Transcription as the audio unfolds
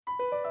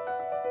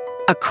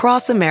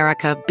Across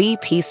America,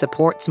 BP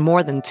supports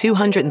more than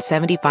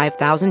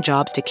 275,000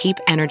 jobs to keep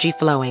energy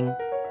flowing.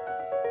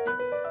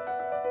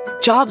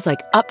 Jobs like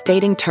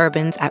updating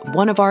turbines at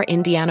one of our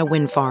Indiana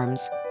wind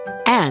farms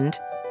and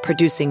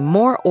producing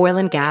more oil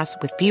and gas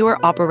with fewer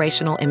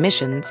operational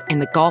emissions in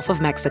the Gulf of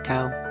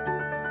Mexico.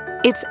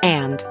 It's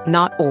and,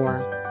 not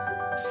or.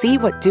 See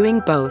what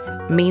doing both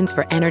means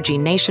for energy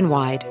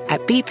nationwide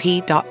at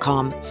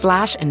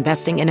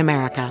bp.com/investing in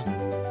America.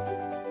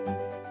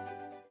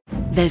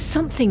 There's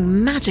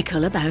something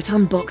magical about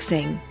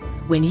unboxing.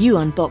 When you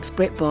unbox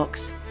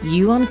BritBox,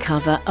 you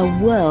uncover a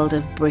world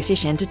of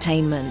British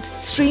entertainment.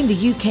 Stream the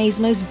UK's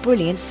most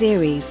brilliant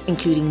series,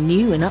 including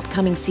new and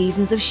upcoming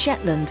seasons of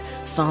Shetland,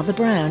 Father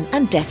Brown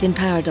and Death in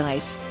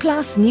Paradise.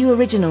 Plus new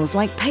originals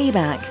like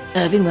Payback,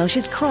 Irving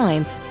Welsh's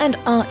Crime and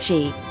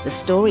Archie, the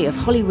story of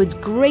Hollywood's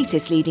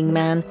greatest leading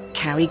man,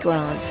 Cary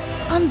Grant.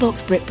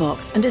 Unbox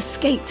BritBox and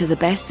escape to the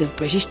best of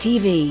British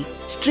TV.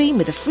 Stream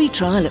with a free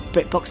trial at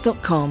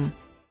BritBox.com.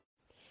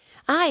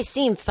 I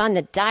Seem Fun,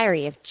 the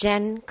Diary of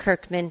Jen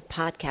Kirkman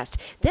podcast.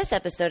 This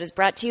episode is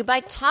brought to you by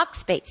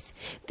Talkspace,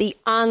 the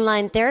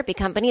online therapy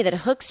company that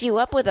hooks you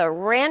up with a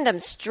random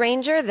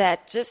stranger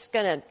that's just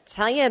going to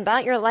tell you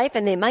about your life,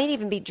 and they might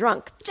even be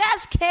drunk.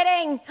 Just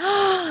kidding.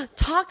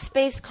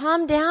 Talkspace,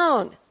 calm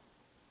down.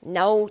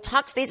 No,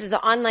 Talkspace is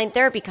the online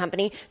therapy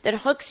company that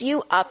hooks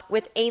you up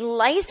with a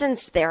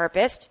licensed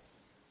therapist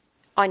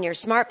on your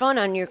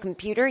smartphone, on your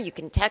computer. You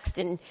can text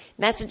and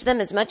message them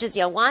as much as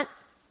you want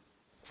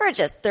for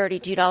just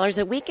 $32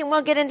 a week, and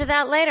we'll get into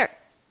that later.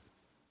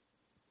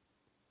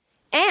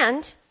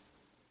 And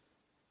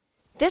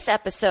this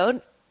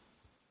episode,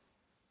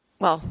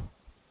 well,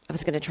 I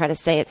was going to try to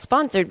say it's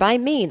sponsored by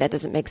me. That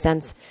doesn't make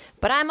sense.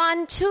 But I'm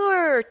on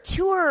tour.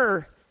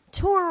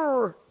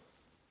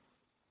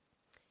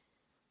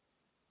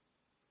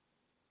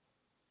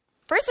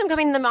 First, I'm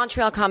coming to the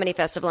Montreal Comedy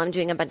Festival. I'm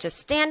doing a bunch of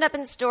stand-up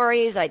and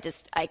stories. I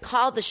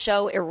call the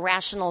show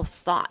Irrational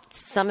Thoughts.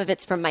 Some of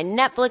it's from my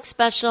Netflix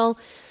special.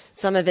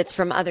 Some of it's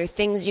from other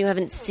things you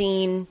haven't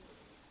seen.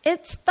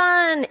 It's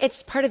fun.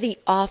 It's part of the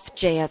Off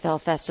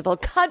JFL Festival.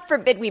 God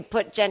forbid we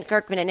put Jen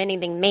Kirkman in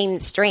anything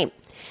mainstream.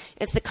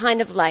 It's the kind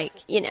of like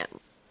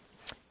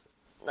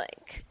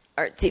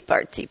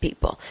artsy-fartsy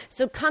people.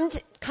 So come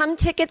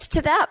tickets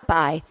to that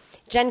by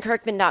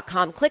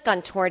JenKirkman.com. Click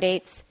on tour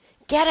dates.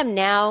 Get them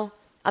now.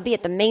 I'll be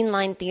at the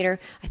Mainline Theater.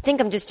 I think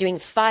I'm just doing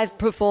 5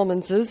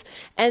 performances.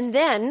 And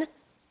then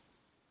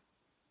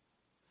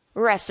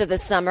rest of the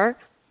summer,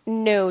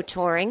 no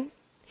touring,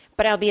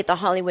 but I'll be at the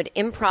Hollywood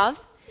Improv.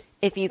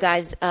 If you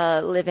guys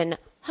live in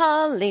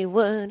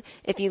Hollywood,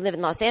 if you live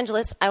in Los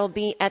Angeles, I will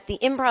be at the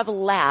Improv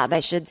Lab, I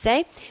should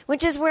say,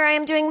 which is where I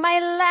am doing my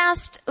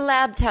last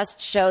lab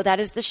test show. That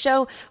is the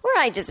show where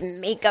I just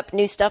make up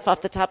new stuff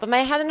off the top of my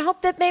head and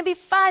hope that maybe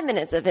 5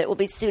 minutes of it will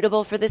be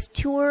suitable for this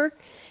tour.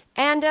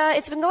 And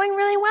it's been going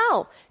really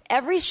well.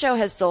 Every show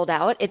has sold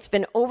out. It's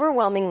been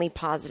overwhelmingly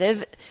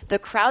positive. The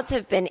crowds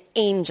have been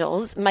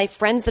angels. My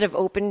friends that have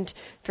opened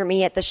for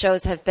me at the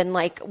shows have been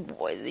like,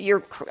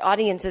 your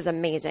audience is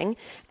amazing.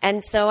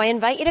 And so I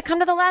invite you to come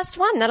to the last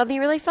one. That'll be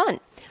really fun.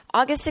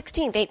 August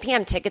 16th, 8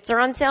 p.m. Tickets are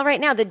on sale right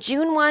now. The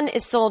June one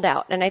is sold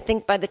out. And I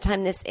think by the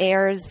time this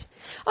airs...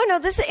 Oh, no,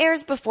 this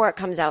airs before it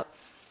comes out.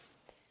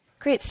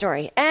 Great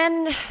story.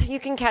 And you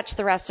can catch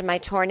the rest of my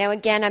tour. Now,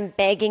 again, I'm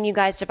begging you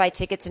guys to buy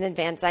tickets in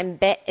advance. I'm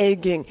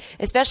begging,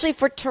 especially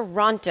for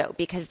Toronto,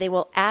 because they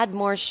will add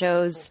more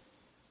shows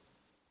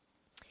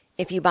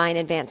if you buy in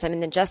advance. I'm in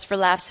the Just for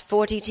Laughs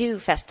 42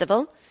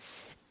 Festival,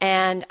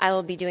 and I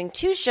will be doing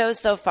 2 shows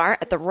so far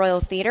at the Royal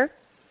Theatre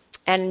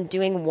and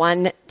doing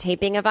 1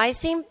 taping of I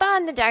Seem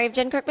Fun, the Diary of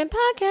Jen Kirkman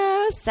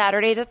podcast,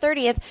 Saturday the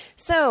 30th.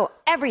 So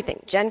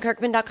everything,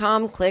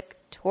 JenKirkman.com, click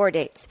tour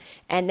dates.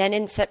 And then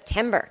in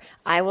September,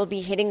 I will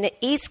be hitting the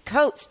East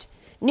Coast,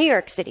 New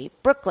York City,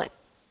 Brooklyn,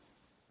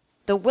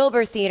 the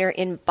Wilbur Theater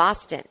in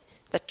Boston,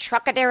 the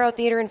Trocadero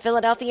Theater in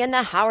Philadelphia, and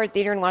the Howard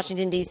Theater in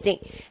Washington,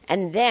 D.C.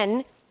 And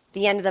then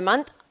the end of the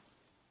month,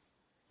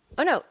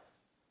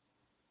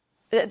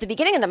 at the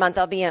beginning of the month,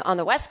 I'll be on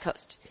the West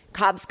Coast,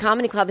 Cobb's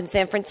Comedy Club in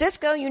San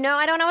Francisco. You know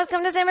I don't always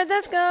come to San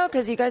Francisco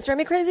because you guys drive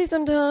me crazy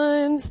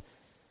sometimes.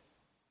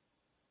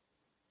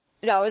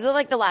 No, it was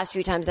like the last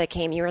few times I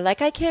came, you were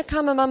like, I can't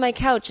come, I'm on my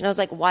couch. And I was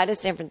like, why does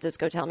San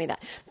Francisco tell me that?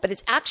 But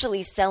it's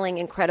actually selling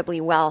incredibly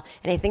well.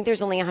 And I think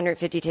there's only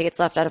 150 tickets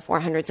left out of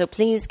 400. So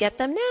please get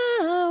them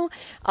now.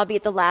 I'll be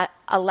at the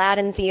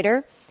Aladdin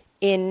Theater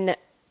in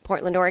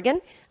Portland,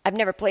 Oregon. I've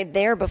never played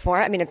there before.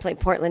 I mean, I've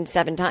played Portland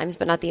 7 times,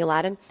 but not the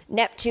Aladdin.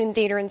 Neptune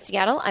Theater in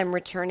Seattle. I'm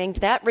returning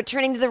to that.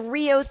 Returning to the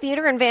Rio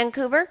Theater in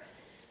Vancouver.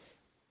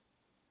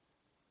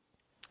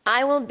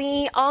 I will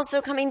be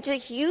also coming to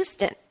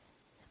Houston.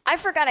 I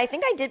forgot. I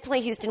think I did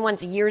play Houston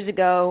once years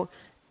ago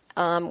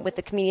with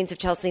the Comedians of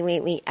Chelsea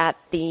lately at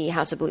the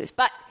House of Blues.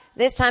 But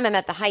this time I'm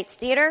at the Heights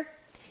Theater.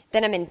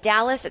 Then I'm in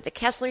Dallas at the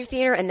Kessler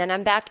Theater. And then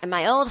I'm back at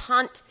my old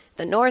haunt,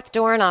 the North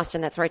Door in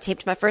Austin. That's where I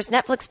taped my first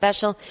Netflix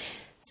special.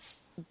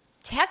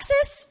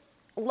 Texas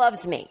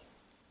loves me.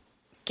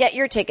 Get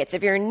your tickets.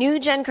 If you're a new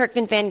Jen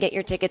Kirkman fan, get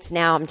your tickets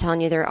now. I'm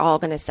telling you, they're all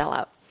going to sell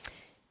out.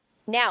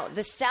 Now,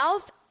 the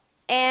South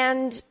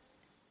and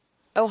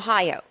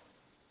Ohio,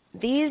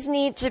 we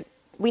need to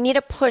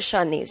push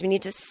on these. We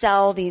need to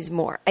sell these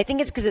more. I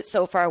think it's because it's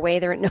so far away.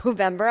 They're in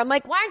November. I'm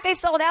like, why aren't they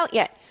sold out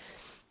yet?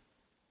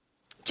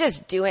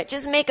 Just do it.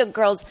 Just make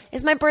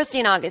it's my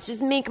birthday in August.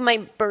 Just make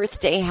my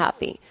birthday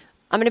happy.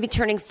 I'm going to be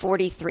turning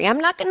 43. I'm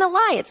not going to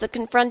lie. It's a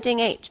confronting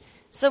age.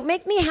 So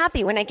make me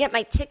happy. When I get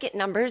my ticket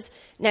numbers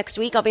next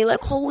week, I'll be like,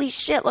 holy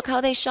shit, look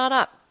how they shot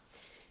up.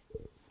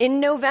 In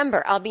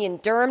November, I'll be in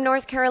Durham,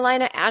 North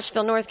Carolina,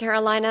 Asheville, North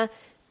Carolina,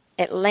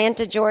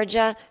 Atlanta,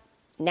 Georgia,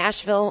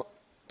 Nashville,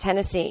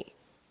 Tennessee.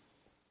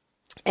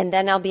 And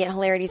then I'll be at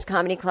Hilarities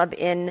Comedy Club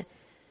in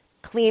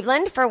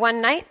Cleveland for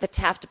one night, the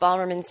Taft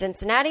Ballroom in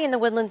Cincinnati, and the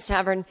Woodlands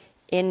Tavern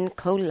in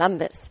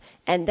Columbus.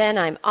 And then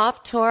I'm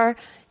off tour.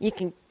 You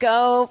can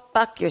go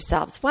fuck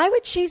yourselves. Why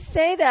would she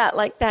say that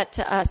like that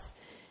to us?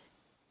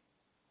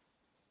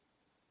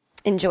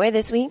 Enjoy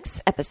this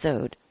week's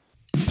episode.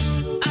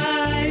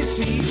 I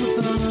see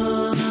the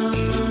fun.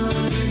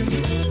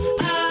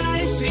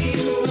 I see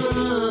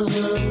the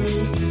fun.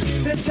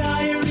 The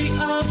Diary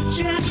of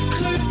Jen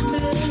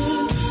Kirkman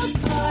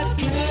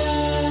podcast.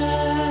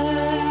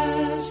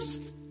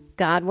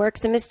 God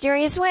works in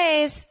mysterious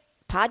ways.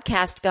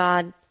 Podcast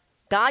God.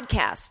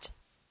 Godcast.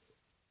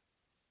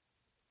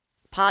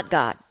 Pod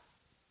God.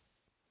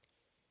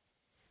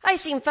 I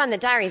Seem Fun, The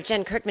Diary of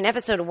Jen Kirkman,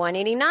 episode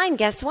 189.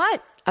 Guess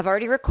what? I've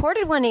already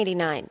recorded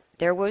 189.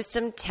 There was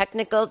some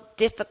technical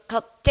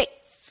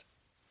difficulties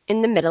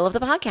in the middle of the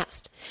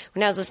podcast.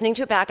 When I was listening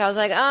to it back, I was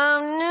like,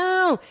 oh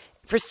no.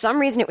 For some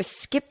reason, it was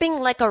skipping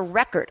like a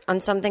record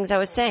on some things I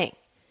was saying.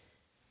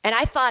 And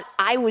I thought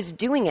I was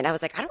doing it. I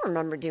was like, I don't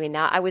remember doing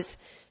that. I was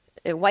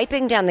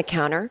wiping down the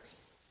counter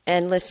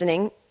and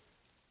listening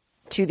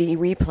to the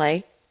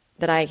replay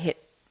that I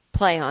hit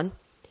play on.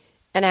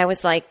 And I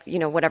was like,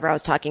 whatever I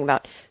was talking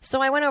about.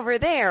 So I went over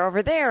there. And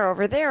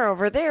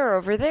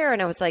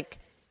I was like,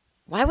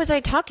 why was I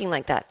talking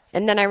like that?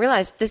 And then I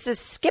realized this is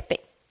skipping.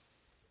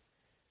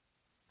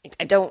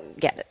 I don't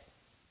get it.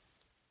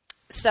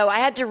 So I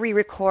had to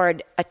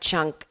re-record a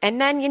chunk.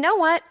 And then you know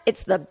what?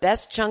 It's the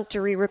best chunk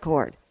to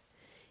re-record.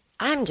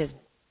 I'm just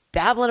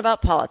babbling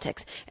about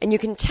politics. And you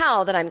can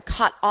tell that I'm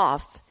cut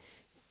off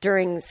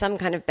during some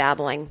kind of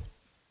babbling.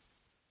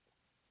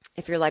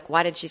 If you're like,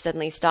 why did she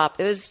suddenly stop?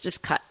 It was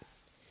just cut.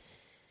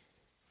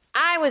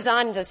 I was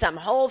on to some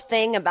whole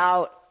thing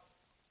about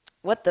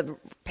what the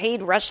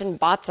paid Russian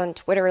bots on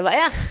Twitter are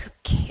like. Who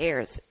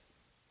cares?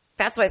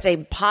 That's why I say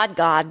Pod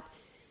God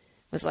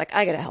was like,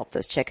 I got to help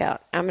this chick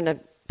out. I'm going to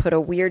put a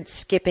weird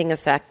skipping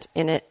effect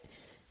in it.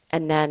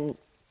 And then,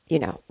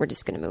 we're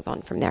just going to move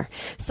on from there.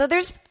 So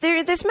this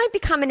might be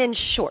coming in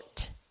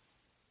short.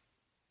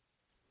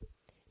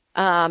 So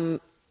I'm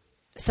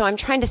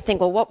trying to think,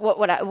 well, what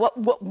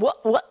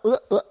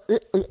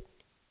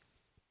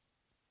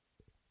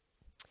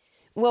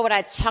would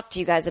I talk to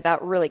you guys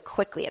about really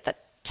quickly at the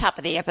top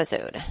of the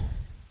episode?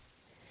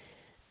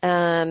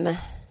 How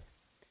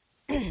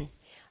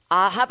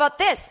about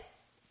this?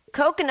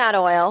 Coconut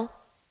oil,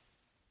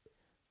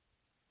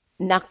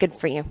 not good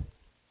for you.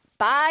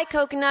 Buy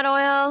coconut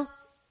oil.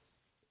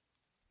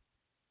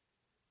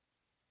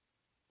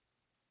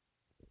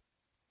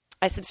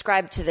 I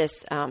subscribe to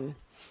this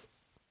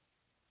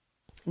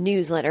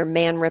newsletter,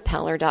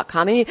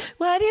 manrepeller.com.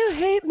 Why do you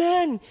hate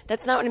men?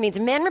 That's not what it means.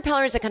 Man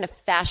repeller is a kind of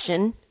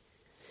fashion.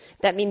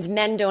 That means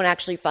men don't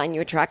actually find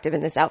you attractive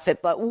in this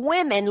outfit, but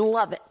women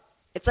love it.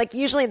 It's like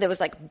usually there was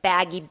like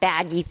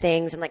baggy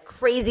things and like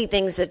crazy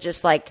things that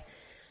just like,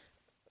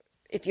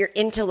 if you're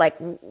into like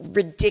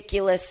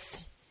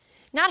ridiculous,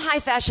 not high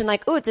fashion,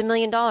 like, oh, it's $1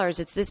 million,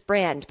 it's this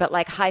brand, but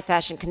like high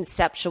fashion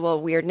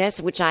conceptual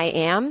weirdness, which I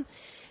am.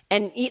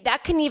 And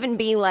that can even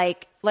be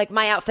like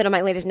my outfit on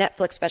my latest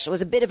Netflix special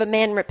was a bit of a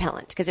man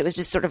repellent because it was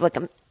just sort of like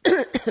a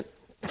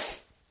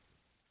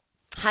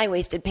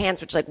high-waisted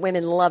pants, which like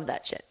women love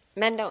that shit.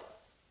 Men don't.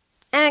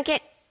 And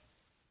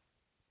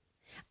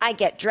I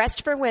get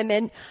dressed for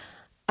women.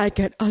 I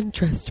get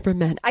undressed for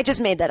men. I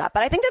just made that up.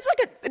 But I think that's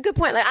like a good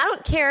point. Like, I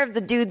don't care if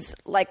the dudes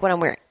like what I'm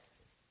wearing.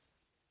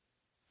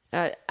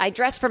 I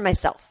dress for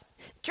myself.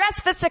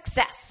 Dress for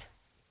success.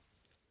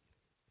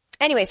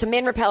 Anyway, so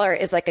Man Repeller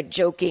is like a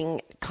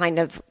joking kind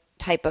of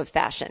type of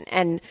fashion.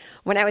 And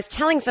when I was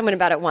telling someone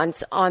about it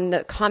once on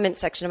the comment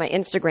section of my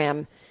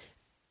Instagram,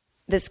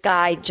 this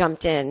guy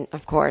jumped in,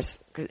 of course,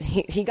 because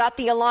he got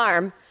the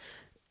alarm.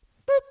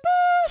 Boop,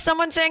 boop,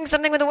 someone saying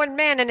something with the word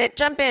man in it.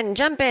 Jump in.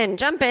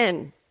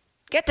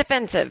 Get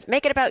defensive.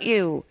 Make it about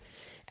you.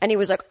 And he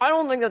was like, I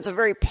don't think that's a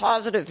very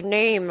positive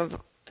name.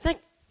 It's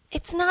like,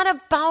 it's not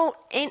about,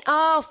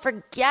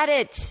 forget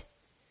it.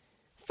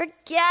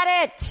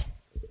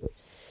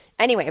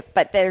 Anyway,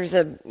 but there's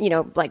a,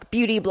 like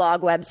beauty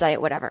blog website,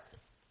 whatever.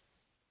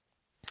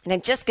 And I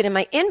just get in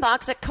my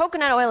inbox that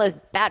coconut oil is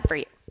bad for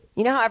you.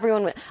 You know how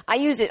I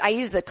use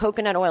the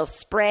coconut oil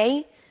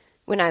spray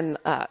when I'm,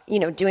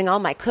 doing all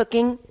my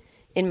cooking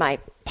in my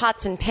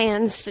pots and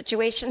pans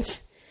situations.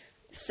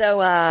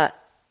 So, I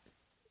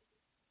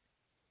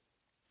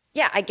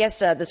guess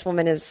this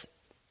woman is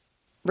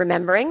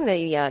remembering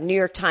the New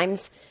York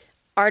Times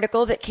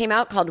article that came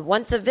out called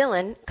Once a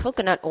Villain,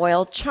 Coconut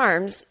Oil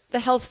Charms the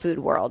Health Food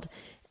World.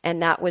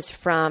 And that was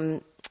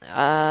from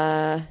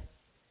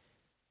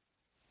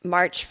March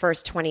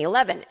 1st,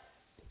 2011.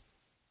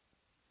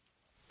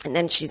 And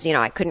then she's,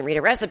 I couldn't read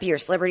a recipe or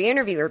celebrity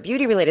interview or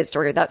beauty-related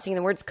story without seeing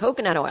the words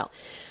coconut oil.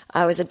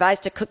 I was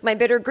advised to cook my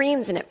bitter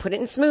greens in it, put it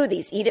in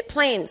smoothies, eat it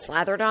plain,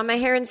 slather it on my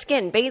hair and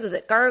skin, bathe with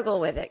it, gargle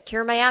with it,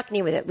 cure my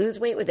acne with it, lose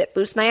weight with it,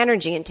 boost my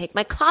energy, and take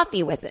my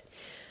coffee with it.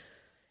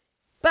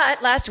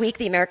 But last week,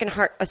 the American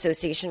Heart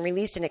Association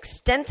released an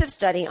extensive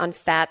study on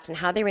fats and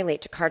how they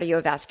relate to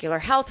cardiovascular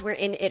health,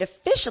 wherein it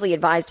officially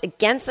advised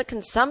against the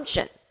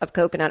consumption of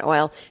coconut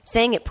oil,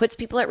 saying it puts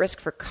people at risk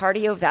for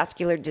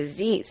cardiovascular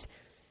disease.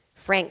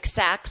 Frank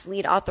Sachs,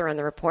 lead author on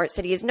the report,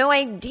 said he has no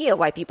idea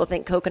why people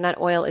think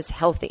coconut oil is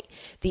healthy.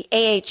 The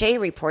AHA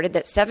reported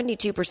that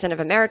 72%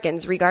 of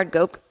Americans regard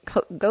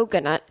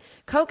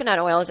coconut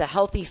oil as a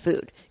healthy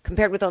food,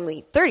 compared with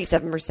only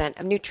 37%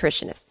 of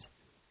nutritionists.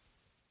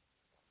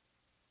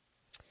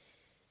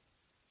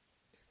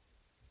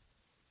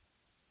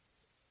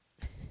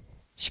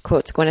 She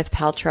quotes Gwyneth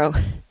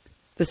Paltrow.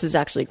 This is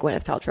actually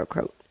Gwyneth Paltrow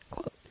quote.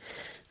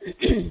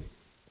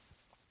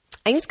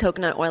 I use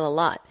coconut oil a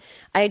lot.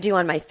 I do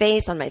on my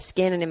face, on my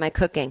skin, and in my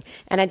cooking.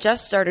 And I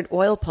just started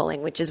oil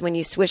pulling, which is when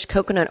you swish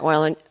coconut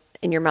oil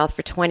in your mouth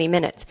for 20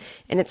 minutes.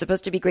 And it's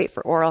supposed to be great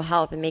for oral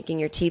health and making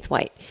your teeth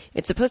white.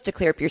 It's supposed to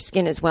clear up your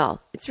skin as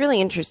well. It's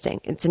really interesting.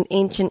 It's an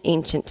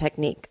ancient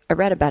technique. I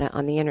read about it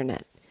on the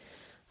internet.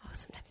 Oh,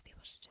 sometimes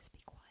people should just be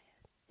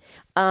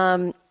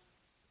quiet.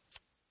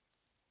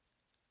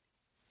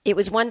 It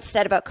was once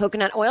said about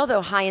coconut oil,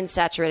 though high in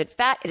saturated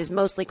fat, it is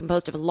mostly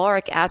composed of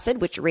lauric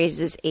acid, which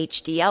raises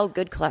HDL,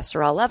 good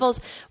cholesterol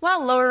levels,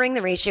 while lowering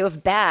the ratio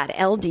of bad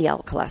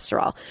LDL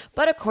cholesterol.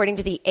 But according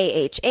to the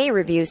AHA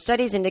review,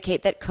 studies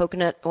indicate that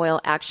coconut oil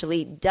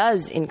actually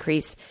does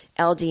increase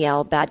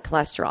LDL, bad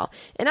cholesterol.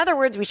 In other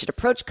words, we should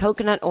approach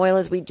coconut oil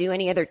as we do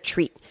any other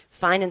treat,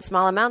 fine in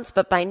small amounts,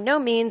 but by no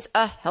means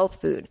a health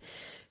food.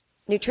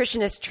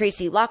 Nutritionist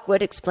Tracy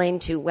Lockwood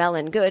explained to Well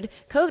and Good,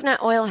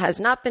 coconut oil has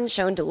not been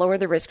shown to lower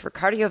the risk for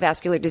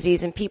cardiovascular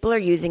disease, and people are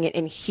using it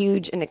in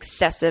huge and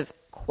excessive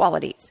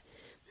quantities.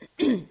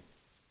 Yep.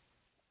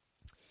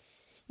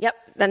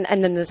 And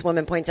then this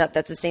woman points out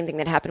that's the same thing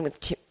that happened with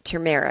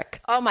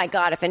turmeric. Oh, my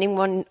God. If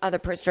anyone other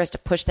person tries to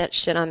push that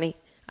shit on me,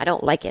 I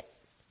don't like it.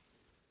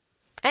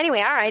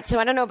 Anyway, all right. So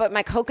I don't know about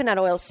my coconut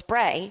oil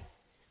spray.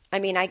 I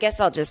mean, I guess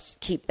I'll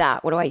just keep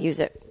that. What do I use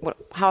it?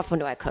 How often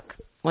do I cook?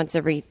 Once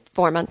every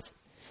 4 months?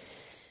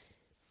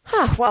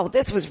 Well,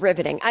 this was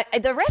riveting.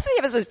 The rest of the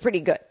episode was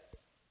pretty good.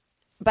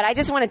 But I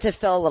just wanted to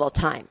fill a little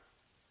time.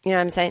 You know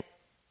what I'm saying?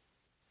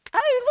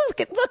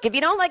 Look, if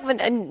you don't like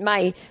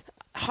my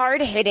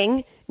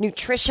hard-hitting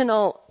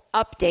nutritional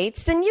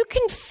updates, then you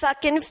can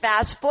fucking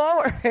fast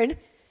forward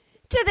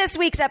to this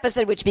week's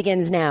episode, which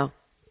begins now.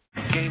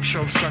 Game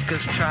show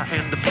suckers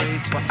trying to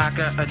break, but I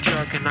got a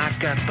drug and I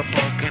got the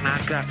bug and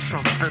I got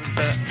something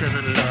better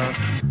than love.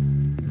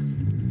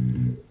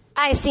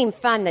 I Seem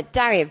Fun, the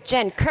Diary of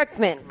Jen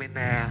Kirkman. I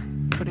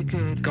mean, pretty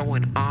good,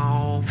 going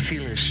on,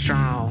 feeling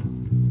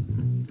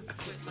strong.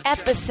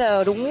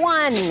 Episode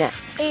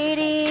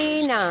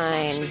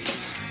 189.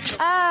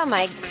 Oh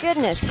my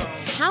goodness.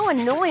 How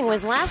annoying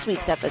was last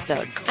week's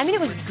episode? I mean,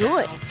 it was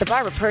good. The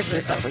Barbara Person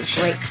stuff was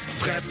great.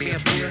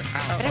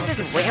 But I'm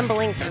just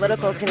rambling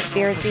political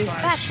conspiracies.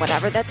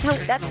 Whatever. That's who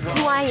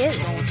I is.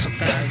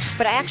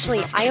 But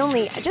I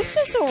only, just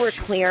so we're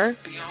clear,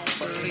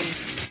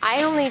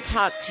 I only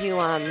talk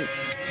to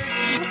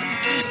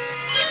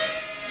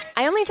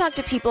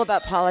people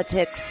about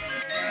politics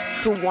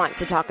who want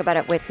to talk about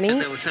it with me.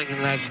 And they were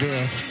singing like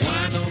this.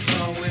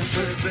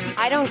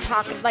 I don't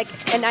talk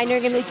and I know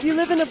you're going to be like, you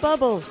live in a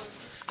bubble.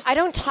 I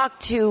don't talk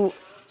to,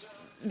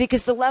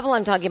 because the level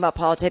I'm talking about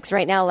politics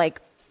right now,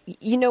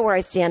 you know where I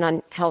stand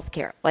on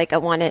healthcare. I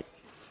want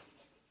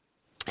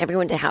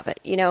everyone to have it.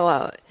 I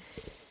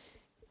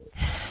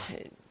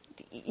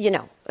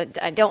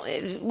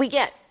don't, we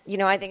get,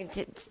 I think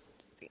it's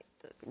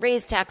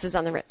raise taxes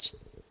on the rich.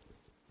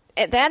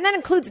 And that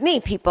includes me,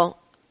 people.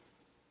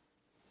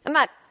 I'm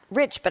not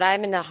rich, but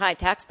I'm in a high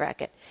tax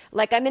bracket.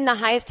 I'm in the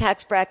highest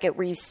tax bracket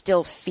where you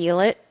still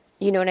feel it.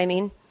 You know what I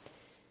mean?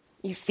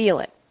 You feel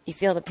it. You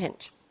feel the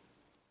pinch.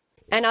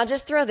 And I'll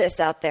just throw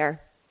this out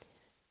there.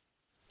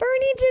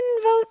 Bernie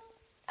didn't vote.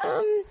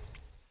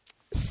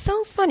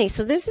 So funny.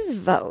 So there's his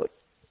vote.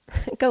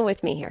 Go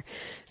with me here.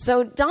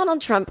 So Donald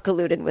Trump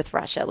colluded with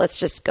Russia. Let's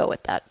just go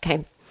with that,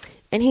 okay?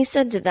 And he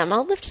said to them,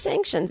 I'll lift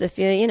sanctions if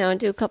you,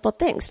 do a couple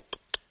things.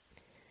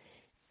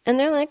 And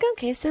they're like,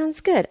 okay,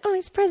 sounds good. Oh,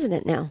 he's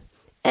president now.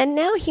 And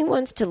now he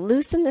wants to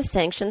loosen the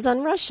sanctions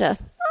on Russia.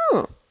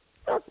 Oh,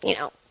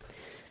 well,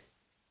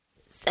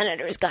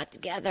 senators got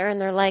together and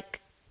they're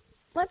like,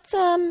 let's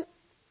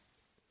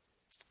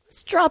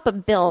drop a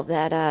bill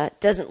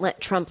that doesn't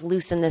let Trump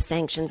loosen the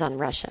sanctions on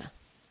Russia.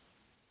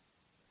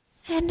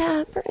 And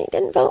Bernie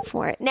didn't vote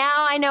for it.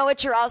 Now I know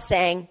what you're all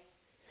saying.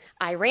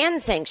 Iran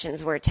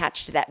sanctions were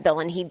attached to that bill,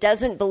 and he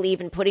doesn't believe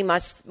in putting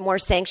more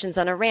sanctions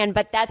on Iran,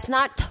 but that's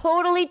not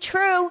totally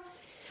true.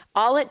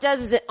 All it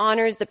does is it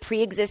honors the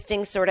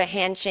pre-existing sort of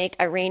handshake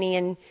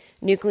Iranian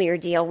nuclear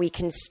deal. We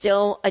can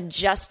still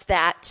adjust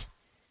that.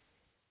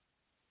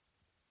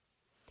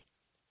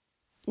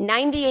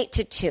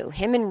 98-2.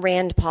 Him and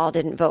Rand Paul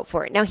didn't vote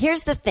for it. Now,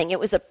 here's the thing. It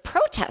was a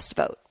protest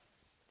vote,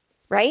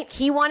 right?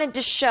 He wanted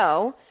to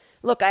show,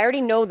 look, I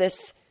already know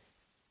this.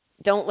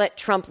 Don't let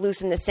Trump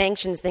loosen the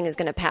sanctions thing is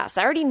going to pass.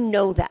 I already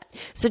know that.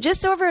 So just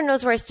so everyone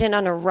knows where I stand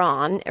on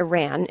Iran,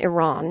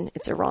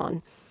 it's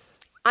Iran.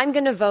 I'm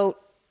going to vote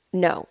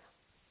no.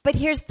 But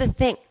here's the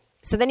thing.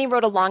 So then he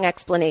wrote a long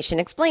explanation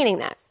explaining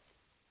that.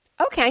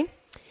 Okay.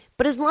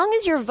 But as long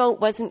as your vote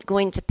wasn't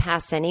going to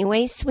pass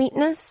anyway,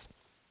 sweetness,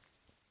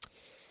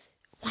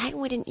 why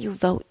wouldn't you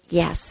vote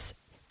yes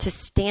to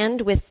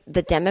stand with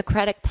the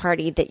Democratic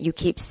Party that you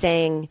keep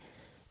saying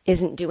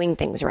isn't doing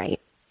things right?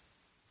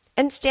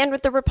 And stand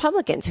with the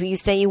Republicans who you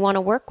say you want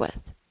to work with.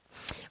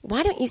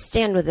 Why don't you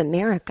stand with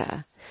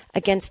America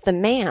against the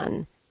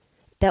man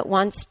that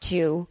wants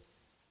to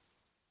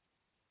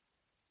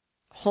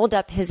hold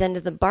up his end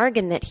of the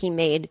bargain that he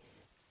made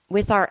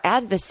with our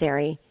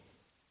adversary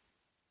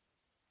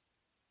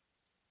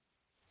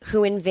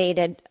who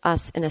invaded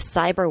us in a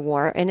cyber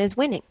war and is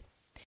winning?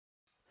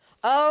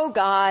 Oh,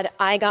 God,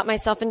 I got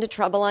myself into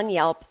trouble on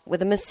Yelp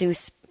with a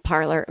massage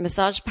parlor.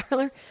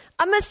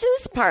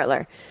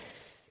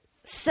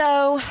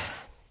 So,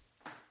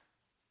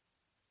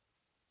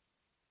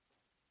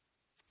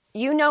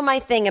 you know my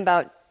thing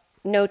about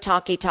no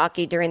talkie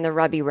during the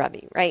rubby,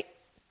 right?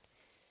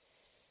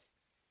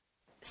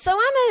 So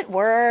I'm at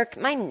work,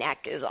 my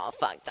neck is all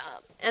fucked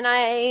up, and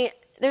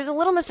there's a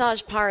little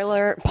massage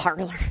parlor,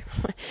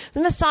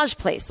 the massage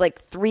place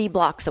like 3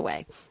 blocks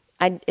away.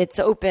 It's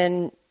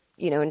open,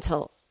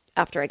 until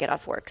after I get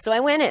off work. So I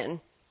went in,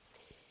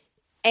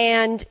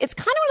 and it's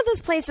kind of one of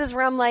those places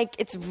where I'm like,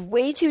 it's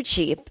way too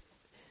cheap.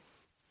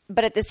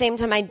 But at the same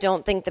time, I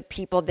don't think the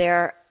people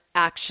there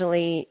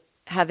actually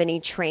have any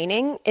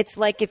training. It's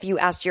like if you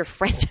asked your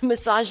friend to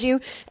massage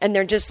you and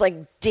they're just like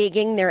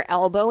digging their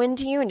elbow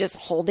into you and just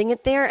holding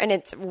it there, and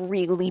it's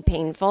really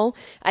painful.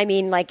 I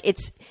mean, like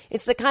it's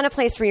the kind of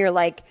place where you're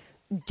like,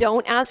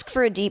 don't ask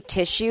for a deep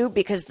tissue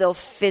because they'll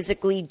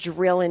physically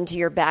drill into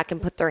your back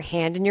and put their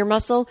hand in your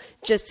muscle.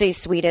 Just say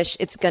Swedish.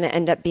 It's going to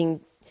end up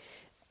being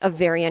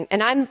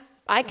and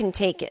I can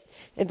take it,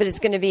 but it's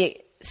going to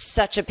be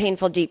such a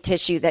painful deep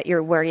tissue that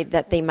you're worried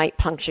that they might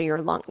puncture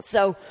your lungs.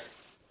 So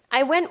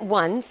I went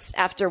once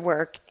after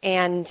work,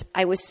 and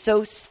I was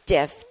so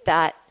stiff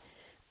that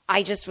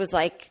I just was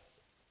like,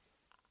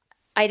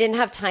 I didn't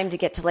have time to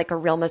get to like a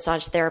real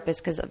massage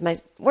therapist because of my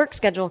work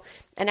schedule.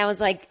 And I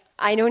was like,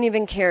 I don't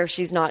even care if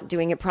she's not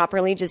doing it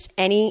properly. Just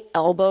any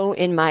elbow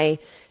in my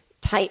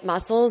tight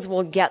muscles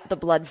will get the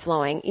blood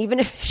flowing. Even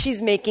if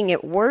she's making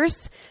it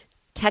worse,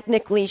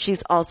 technically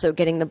she's also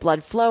getting the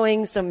blood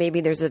flowing. So maybe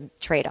there's a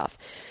trade-off.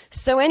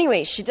 So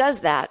anyway, she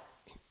does that.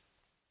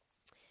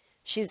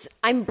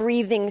 I'm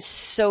breathing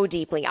so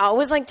deeply. I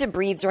always like to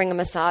breathe during a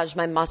massage.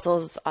 My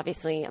muscles,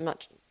 obviously, I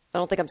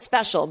don't think I'm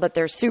special, but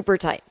they're super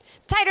tight.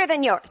 Tighter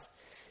than yours.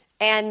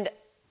 And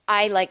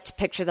I like to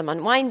picture them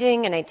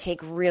unwinding, and I take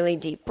really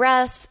deep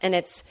breaths, and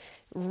it's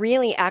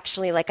really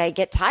actually like I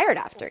get tired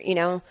after,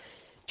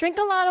 Drink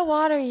a lot of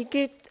water. You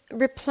get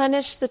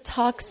replenish the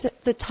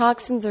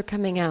toxins are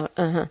coming out.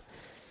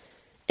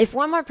 If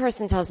one more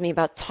person tells me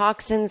about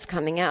toxins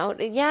coming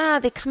out, yeah,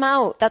 they come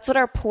out. That's what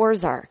our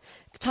pores are.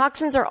 The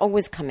toxins are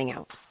always coming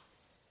out.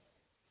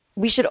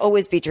 We should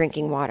always be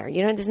drinking water.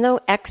 There's no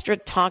extra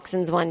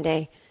toxins one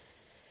day.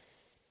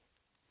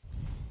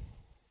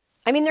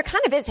 I mean, there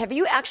kind of is. Have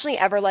you actually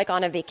ever, like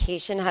on a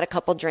vacation, had a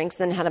couple drinks,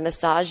 then had a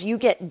massage? You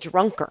get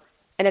drunker,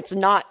 and it's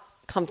not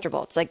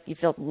comfortable. It's like you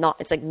feel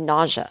it's like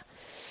nausea.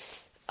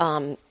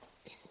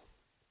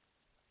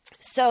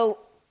 So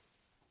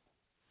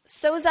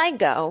as I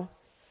go,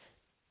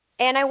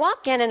 and I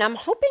walk in, and I'm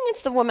hoping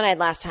it's the woman I had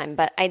last time,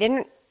 but I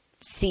didn't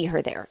see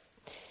her there.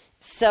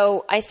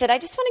 So I said, I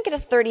just want to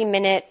get a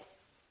 30-minute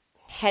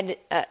head,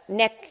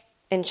 neck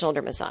and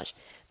shoulder massage.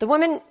 The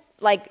woman,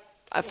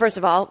 first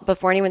of all,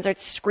 before anyone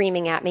starts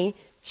screaming at me,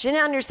 she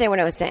didn't understand what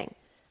I was saying.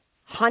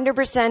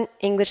 100%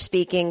 English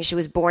speaking. She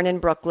was born in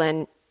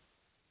Brooklyn.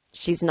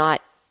 She's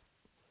not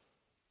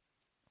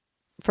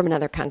from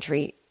another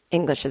country.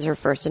 English is her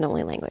first and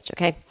only language,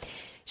 okay?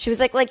 She was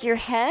like your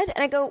head?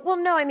 And I go, well,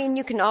 no, I mean,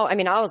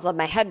 I always love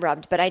my head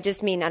rubbed, but I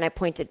just mean, and I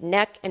pointed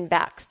neck and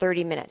back,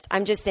 30 minutes.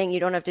 I'm just saying you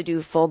don't have to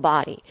do full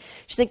body.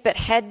 She's like, but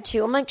head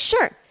too? I'm like,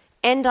 sure,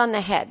 end on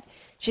the head.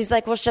 She's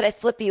like, well, should I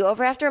flip you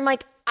over after? I'm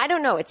like, I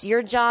don't know. It's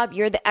your job.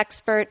 You're the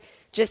expert.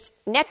 Just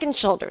neck and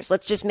shoulders.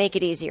 Let's just make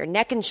it easier.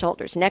 Neck and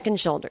shoulders, neck and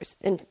shoulders.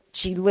 And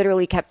she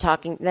literally kept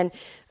talking. Then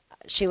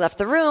she left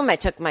the room. I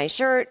took my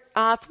shirt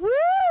off. Woo!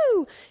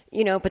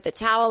 Put the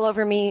towel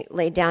over me,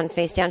 laid down,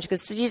 face down. She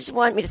goes, so you just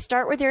want me to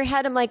start with your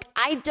head? I'm like,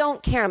 I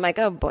don't care. I'm like,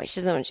 oh boy, she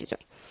doesn't know what she's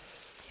doing.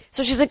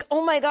 So she's like,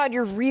 oh my God,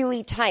 you're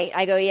really tight.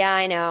 I go, yeah,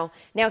 I know.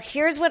 Now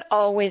here's what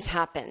always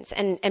happens.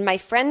 And my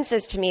friend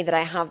says to me that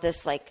I have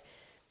this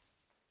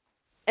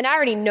and I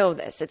already know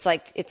this. It's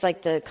like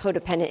the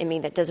codependent in me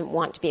that doesn't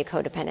want to be a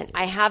codependent.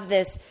 I have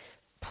this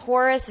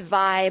porous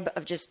vibe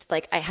of just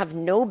like I have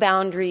no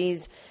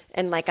boundaries,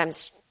 and like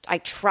I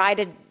try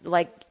to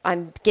like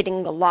I'm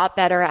getting a lot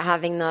better at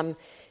having them,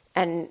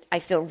 and I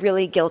feel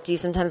really guilty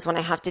sometimes when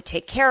I have to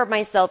take care of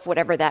myself,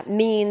 whatever that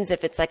means.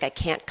 If it's like I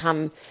can't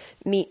come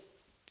meet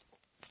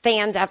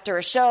fans after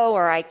a show,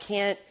 or I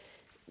can't,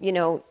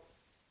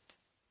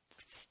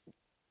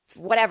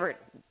 whatever,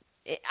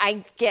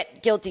 I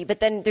get guilty. But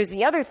then there's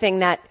the other thing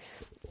that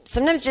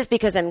sometimes just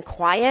because I'm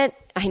quiet,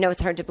 I know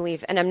it's hard to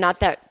believe, and I'm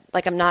not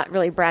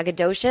really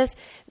braggadocious,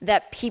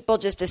 that people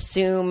just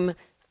assume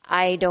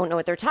I don't know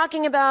what they're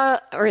talking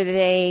about, or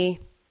they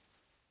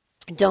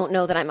don't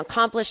know that I'm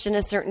accomplished in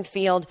a certain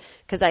field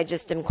because I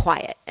just am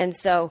quiet. And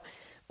so,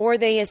 or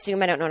they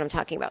assume I don't know what I'm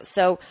talking about.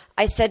 So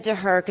I said to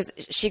her, because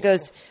she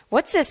goes,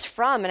 "What's this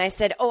from?" And I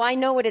said, "Oh, I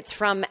know what it's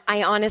from.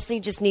 I honestly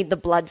just need the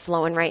blood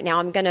flowing right now.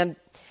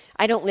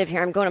 I don't live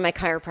here. I'm going to my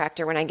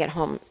chiropractor when I get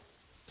home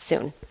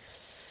soon."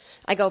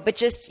 I go, "But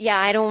just, yeah,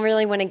 I don't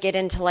really want to get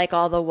into like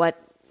all the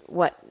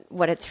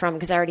what it's from,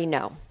 because I already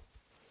know."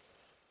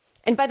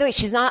 And by the way,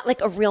 she's not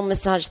like a real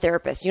massage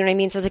therapist. You know what I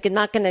mean? So I was like, I'm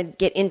not going to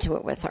get into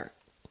it with her.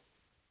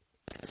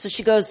 So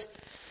she goes,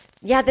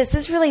 "Yeah, this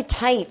is really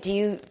tight. Do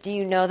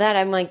you know that?"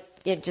 I'm like,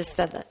 "Yeah, just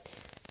said that."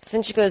 So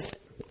then she goes,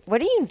 "What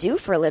do you do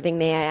for a living,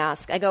 may I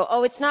ask?" I go,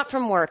 "Oh, it's not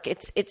from work.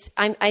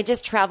 I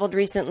just traveled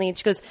recently." And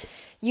she goes,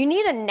 "You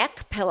need a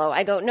neck pillow."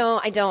 I go, "No,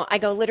 I don't." I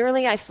go,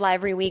 "Literally, I fly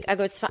every week." I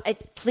go, "It's fine.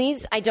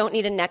 Please, I don't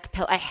need a neck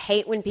pillow." I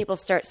hate when people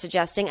start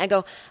suggesting. I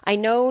go, "I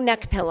know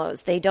neck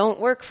pillows. They don't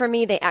work for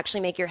me. They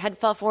actually make your head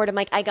fall forward." I'm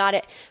like, "I got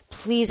it.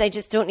 Please, I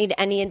just don't need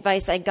any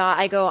advice." I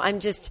go,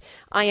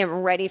 I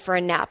am ready for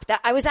a nap.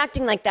 I was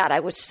acting like that.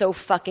 I was so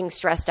fucking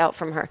stressed out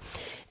from her.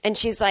 And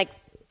she's like,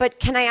 "But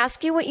can I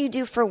ask you what you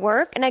do for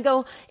work?" And I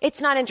go,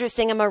 "It's not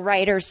interesting. I'm a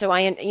writer, so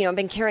I've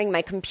been carrying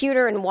my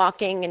computer and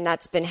walking, and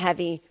that's been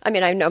heavy. I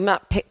mean, I'm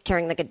not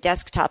carrying like a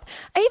desktop.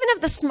 I even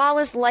have the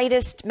smallest,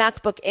 lightest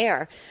MacBook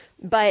Air,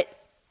 but,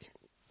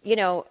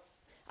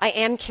 I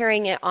am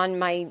carrying it on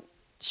my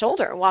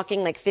shoulder,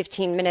 walking like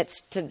 15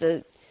 minutes to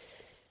the,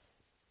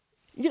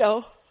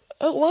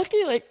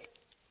 walking like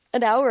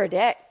an hour a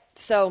day.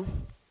 So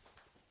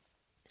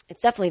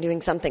it's definitely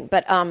doing something.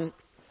 But,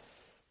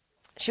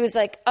 she was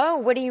like, "Oh,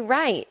 what do you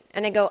write?"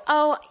 And I go,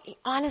 "Oh,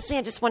 honestly,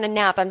 I just want a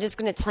nap. I'm just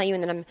going to tell you."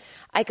 And then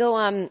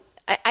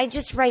I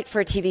just write for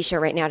a TV show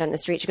right now down the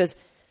street. She goes,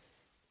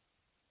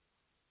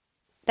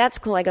 "That's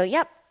cool." I go,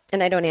 "Yep."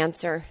 And I don't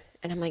answer.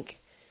 And I'm like,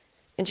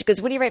 and she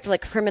goes, "What do you write for,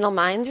 like Criminal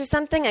Minds or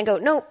something?" I go,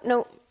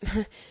 No.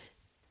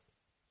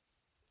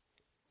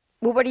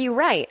 "Well, what do you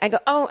write?" I go,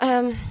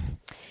 "Oh,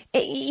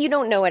 you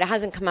don't know it. It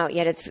hasn't come out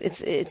yet.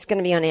 It's going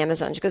to be on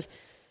Amazon." She goes,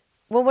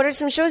 "Well, what are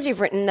some shows you've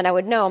written that I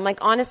would know?" I'm like,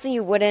 "Honestly,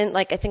 you wouldn't.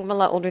 Like, I think I'm a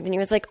lot older than you."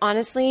 I was like,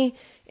 "Honestly,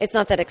 it's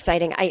not that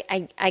exciting.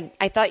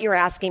 I thought you were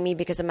asking me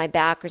because of my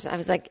back or something." I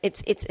was like,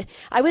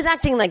 I was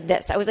acting like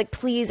this. I was like,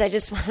 "Please, I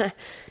just want to."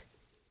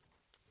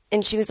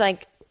 And she was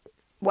like,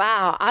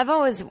 "Wow, I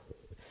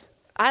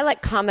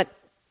like comic.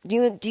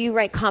 Do you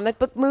write comic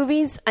book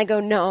movies?" I go,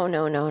 No,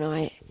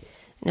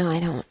 I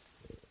don't."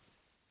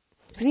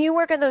 "Because you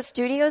work at those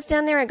studios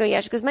down there?" I go,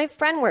 "Yeah." She goes, "My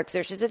friend works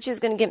there. She said she was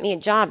going to get me a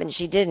job, and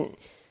she didn't."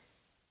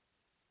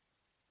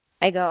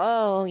 I go,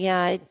 "Oh,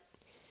 yeah,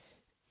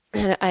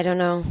 I don't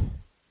know.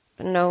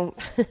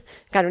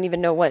 I don't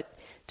even know what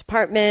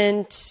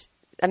department.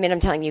 I mean, I'm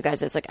telling you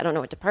guys, it's like, I don't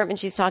know what department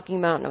she's talking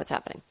about. I don't know what's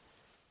happening."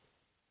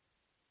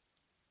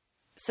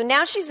 So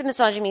now she's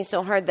massaging me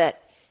so hard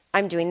that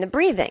I'm doing the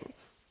breathing.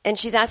 And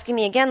she's asking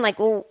me again, like,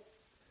 "Well,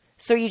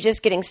 so are you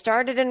just getting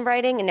started in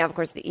writing?" And now, of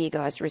course, the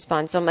ego has to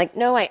respond. So I'm like,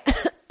 "No,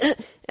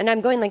 and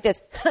I'm going like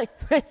this. I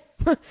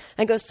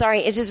go,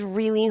 "Sorry, it's just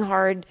really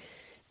hard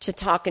to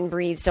talk and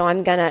breathe, so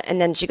I'm gonna," and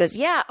then she goes,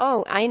 "Yeah,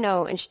 oh, I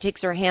know," and she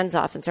takes her hands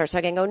off and starts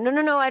talking. I go,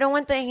 No, I don't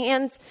want the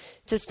hands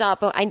to stop.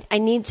 Oh, I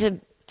need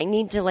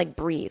to like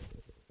breathe.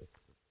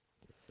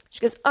 She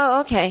goes, "Oh,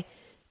 okay."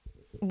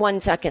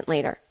 1 second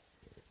later,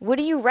 "What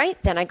do you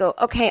write then?" I go,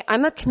 "Okay,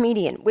 I'm a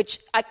comedian," which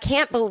I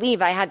can't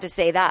believe I had to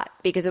say that,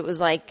 because it was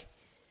like,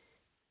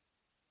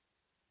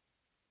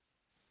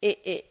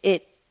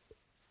 it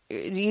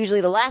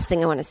usually the last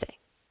thing I want to say.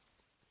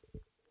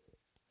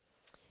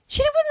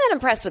 She wasn't that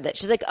impressed with it.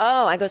 She's like,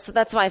 "Oh," I go, "So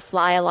that's why I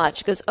fly a lot."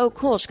 She goes, "Oh,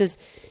 cool." She goes,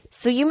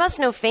 "So you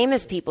must know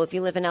famous people if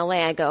you live in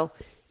LA." I go,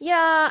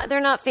 "Yeah, they're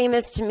not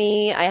famous to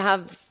me. I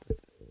have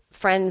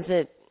friends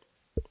that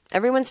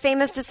everyone's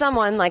famous to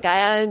someone. Like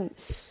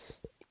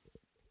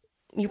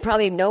you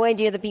probably have no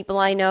idea the people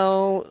I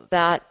know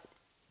that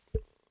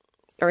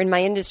are in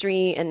my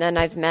industry. And then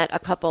I've met a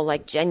couple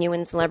like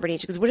genuine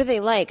celebrities." She goes, "What are they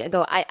like?" I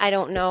go, I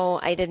don't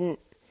know. I don't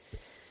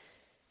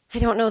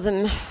know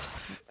them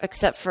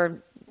except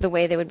for the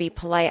way they would be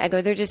polite. I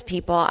go, "They're just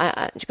people."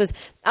 She goes,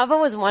 "I've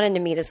always wanted to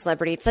meet a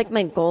celebrity. It's like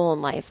my goal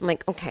in life." I'm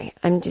like, "Okay,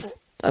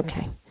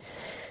 okay."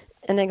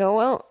 And I go,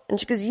 "Well," and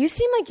she goes, "You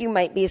seem like you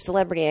might be a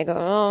celebrity." I go,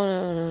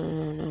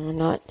 "Oh, no, I'm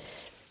not."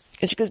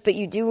 And she goes, "But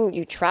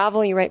you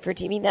travel, you write for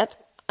TV."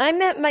 I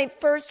met my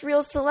first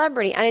real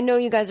celebrity. And I know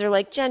you guys are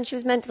like, "Jen, she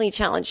was mentally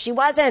challenged." She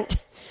wasn't.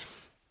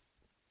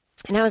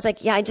 And I was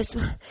like, yeah,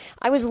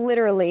 I was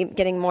literally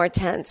getting more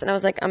tense. And I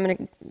was like, I'm going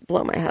to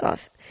blow my head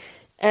off.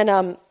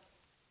 And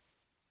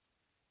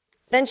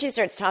then she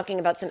starts talking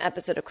about some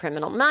episode of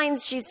Criminal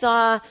Minds she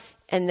saw.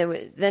 And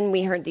then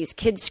we heard these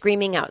kids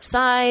screaming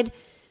outside.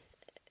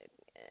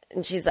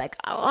 And she's like,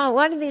 oh,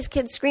 what are these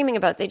kids screaming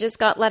about? They just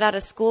got let out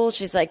of school.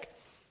 She's like,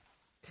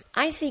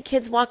 I see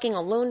kids walking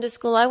alone to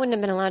school. I wouldn't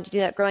have been allowed to do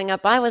that growing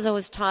up. I was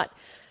always taught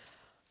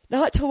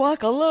not to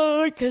walk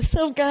alone because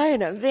some guy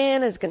in a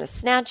van is going to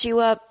snatch you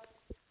up.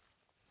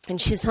 And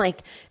she's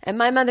like, and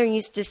my mother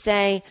used to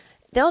say,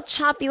 they'll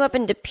chop you up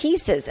into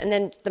pieces. And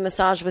then the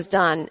massage was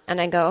done. And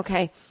I go,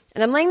 okay.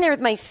 And I'm laying there with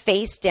my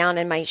face down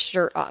and my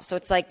shirt off. So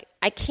it's like,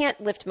 I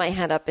can't lift my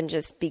head up and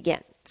just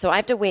begin. So I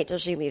have to wait till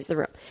she leaves the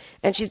room.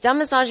 And she's done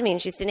massaging me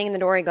and she's sitting in the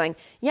doorway going,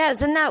 yeah,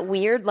 isn't that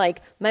weird?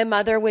 Like my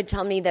mother would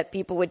tell me that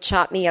people would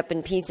chop me up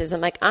in pieces.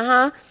 I'm like,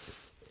 uh-huh.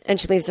 And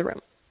she leaves the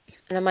room.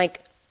 And I'm like,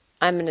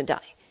 I'm going to die.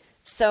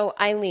 So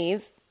I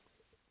leave.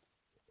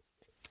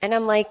 And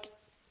I'm like,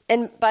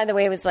 and by the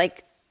way, it was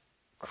like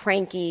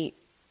cranky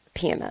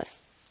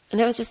PMS.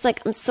 And I was just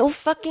like, I'm so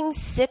fucking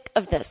sick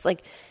of this.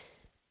 Like,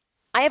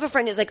 I have a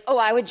friend who's like, oh,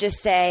 I would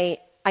just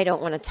say, I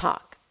don't want to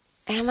talk.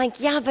 And I'm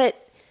like, yeah, but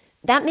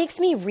that makes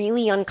me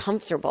really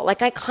uncomfortable.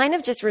 Like, I kind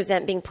of just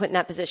resent being put in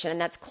that position. And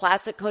that's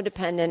classic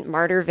codependent,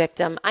 martyr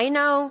victim. I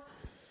know.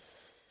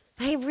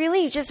 I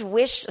really just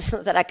wish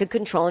that I could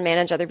control and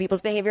manage other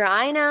people's behavior.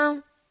 I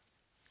know.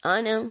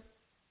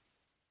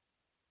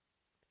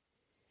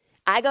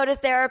 I go to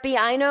therapy.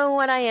 I know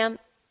what I am.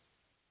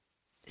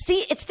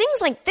 See, it's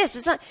things like this.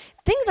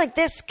 Things like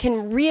this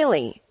can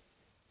really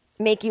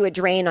make you a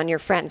drain on your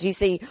friends. You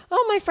say,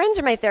 oh, my friends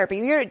are my therapy.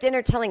 You're at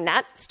dinner telling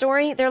that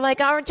story. They're like,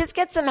 oh, just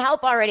get some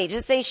help already.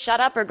 Just say shut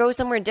up or go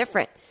somewhere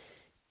different.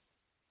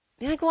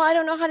 You're like, well, I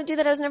don't know how to do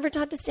that. I was never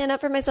taught to stand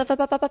up for myself.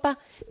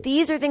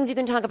 These are things you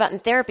can talk about in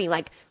therapy,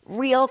 like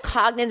real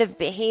cognitive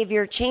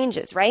behavior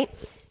changes, right?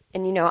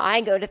 And,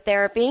 I go to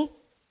therapy,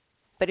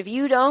 but if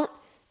you don't,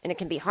 and it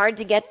can be hard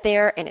to get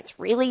there, and it's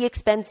really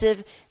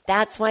expensive,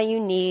 that's why you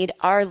need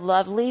our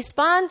lovely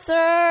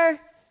sponsor,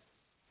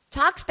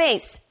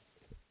 Talkspace.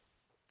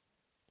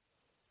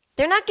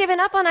 They're not giving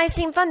up on I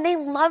Seem Fun. They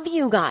love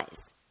you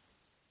guys.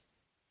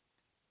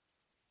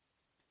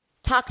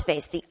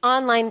 Talkspace, the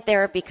online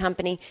therapy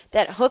company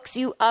that hooks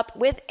you up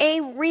with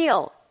a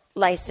real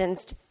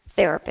licensed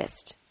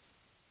therapist.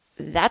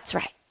 That's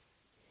right.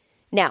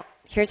 Now,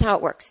 here's how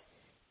it works.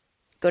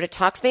 Go to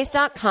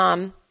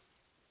Talkspace.com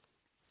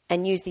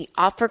and use the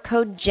offer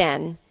code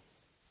JEN,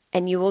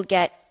 and you will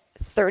get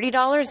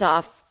 $30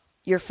 off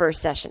your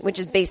first session, which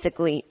is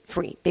basically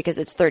free because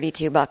it's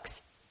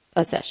 $32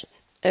 a session.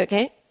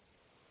 Okay?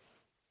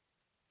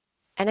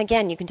 And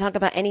again, you can talk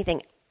about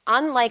anything.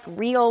 Unlike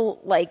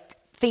real,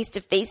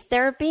 face-to-face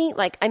therapy,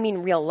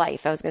 real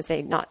life. I was going to say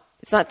it's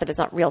not that it's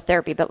not real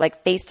therapy,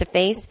 but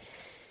face-to-face,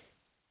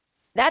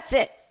 that's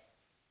it.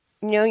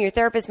 Your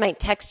therapist might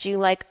text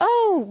you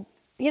oh,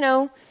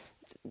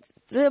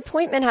 the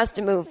appointment has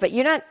to move, but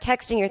you're not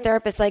texting your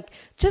therapist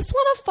just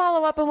want to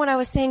follow up on what I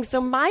was saying. So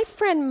my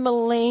friend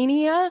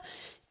Melania,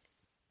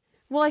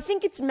 well, I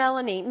think it's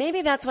Melanie.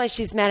 Maybe that's why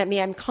she's mad at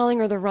me. I'm calling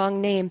her the wrong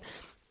name.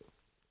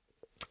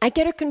 I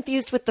get her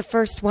confused with the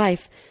first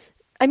wife.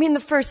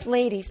 The first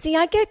lady. See,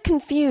 I get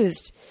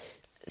confused.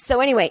 So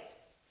anyway,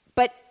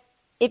 but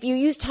if you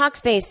use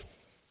Talkspace,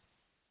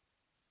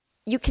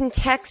 you can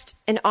text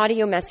and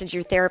audio message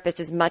your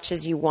therapist as much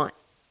as you want.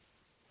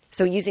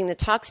 So using the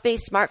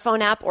Talkspace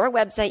smartphone app or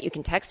website, you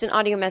can text and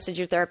audio message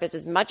your therapist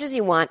as much as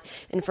you want.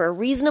 And for a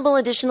reasonable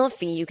additional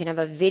fee, you can have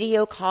a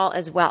video call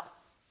as well.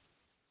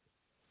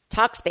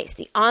 Talkspace,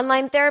 the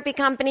online therapy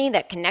company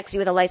that connects you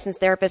with a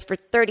licensed therapist for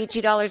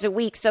 $32 a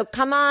week. So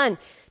come on,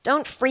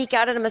 don't freak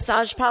out at a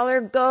massage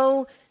parlor.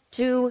 Go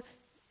to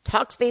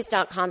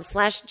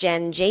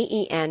Talkspace.com/Jen,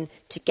 JEN,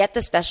 to get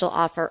the special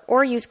offer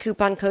or use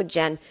coupon code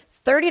JEN.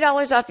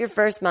 $30 off your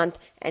first month,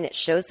 and it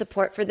shows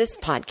support for this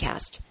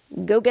podcast.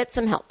 Go get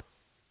some help.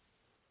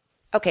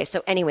 Okay,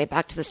 so anyway,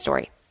 back to the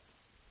story.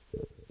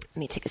 Let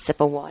me take a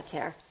sip of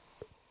water.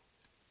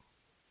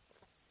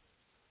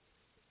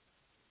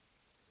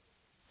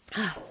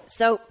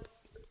 So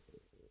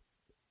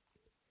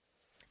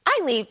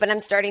I leave, but I'm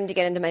starting to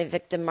get into my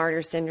victim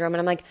martyr syndrome, and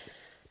I'm like,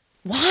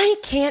 why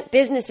can't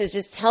businesses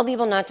just tell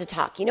people not to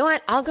talk? You know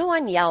what? I'll go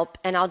on Yelp,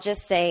 and I'll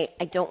just say,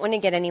 I don't want to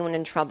get anyone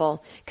in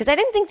trouble, because I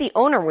didn't think the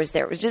owner was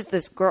there. It was just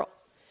this girl.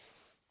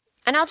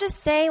 And I'll just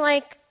say,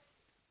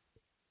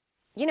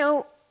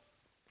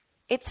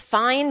 it's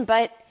fine,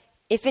 but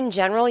if in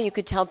general you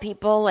could tell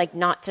people,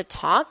 not to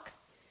talk.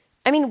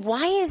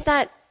 Why is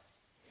that?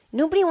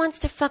 Nobody wants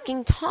to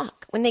fucking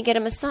talk when they get a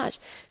massage.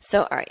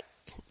 So, all right,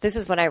 this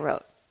is what I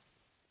wrote.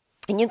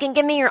 And you can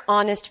give me your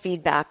honest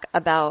feedback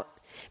about,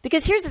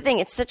 because here's the thing,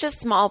 it's such a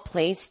small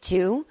place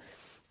too,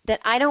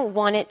 that I don't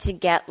want it to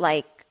get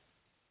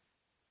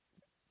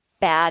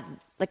bad,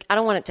 I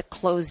don't want it to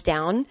close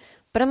down,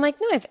 but I'm no,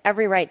 I have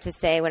every right to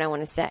say what I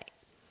want to say.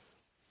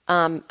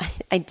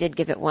 I did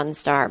give it 1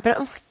 star, but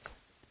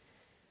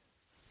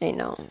I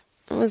know.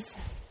 It was,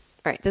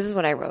 all right, this is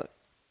what I wrote.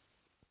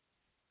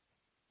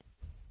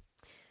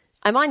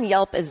 I'm on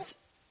Yelp as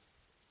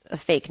a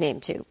fake name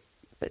too,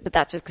 but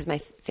that's just because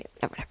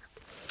whatever.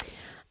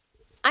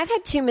 I've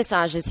had 2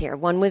 massages here.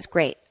 One was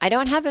great. I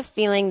don't have a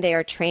feeling they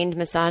are trained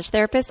massage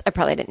therapists. I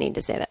probably didn't need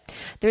to say that.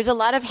 There's a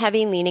lot of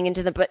heavy leaning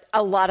into but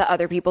a lot of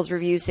other people's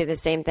reviews say the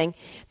same thing.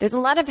 There's a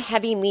lot of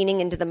heavy leaning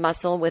into the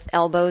muscle with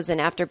elbows,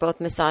 and after both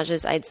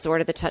massages, I had sore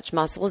to the touch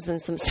muscles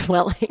and some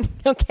swelling.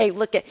 Okay,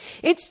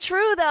 it's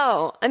true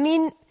though. I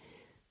mean,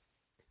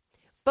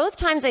 both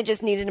times I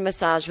just needed a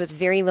massage with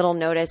very little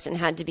notice and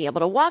had to be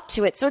able to walk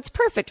to it, so it's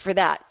perfect for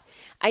that.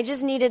 I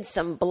just needed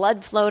some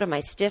blood flow to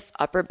my stiff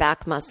upper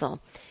back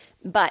muscle.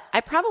 But I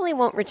probably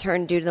won't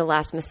return due to the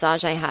last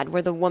massage I had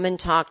where the woman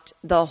talked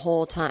the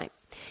whole time.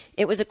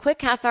 It was a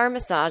quick half-hour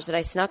massage that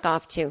I snuck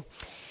off to.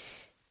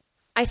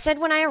 I said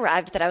when I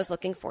arrived that I was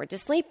looking forward to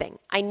sleeping.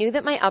 I knew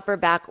that my upper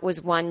back was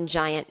one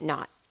giant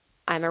knot.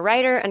 I'm a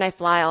writer and I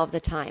fly all of the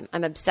time.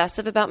 I'm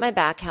obsessive about my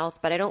back health,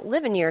 but I don't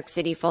live in New York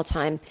City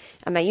full-time,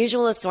 and my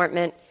usual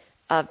assortment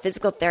of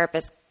physical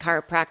therapist,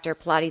 chiropractor,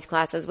 Pilates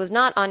classes was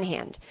not on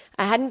hand.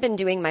 I hadn't been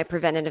doing my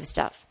preventative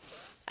stuff.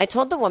 I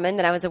told the woman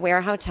that I was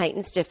aware how tight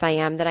and stiff I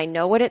am, that I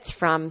know what it's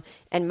from,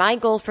 and my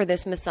goal for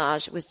this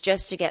massage was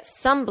just to get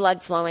some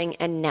blood flowing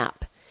and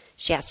nap.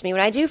 She asked me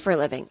what I do for a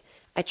living.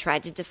 I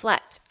tried to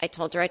deflect. I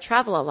told her I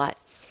travel a lot.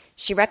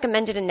 She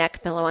recommended a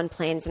neck pillow on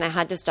planes, and I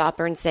had to stop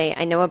her and say,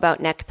 I know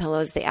about neck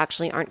pillows. They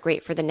actually aren't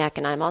great for the neck,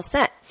 and I'm all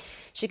set.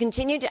 She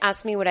continued to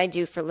ask me what I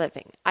do for a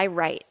living. I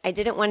write. I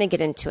didn't want to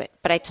get into it,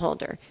 but I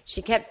told her.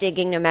 She kept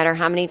digging no matter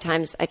how many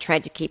times I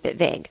tried to keep it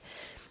vague.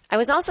 I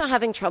was also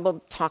having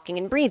trouble talking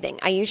and breathing.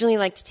 I usually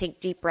like to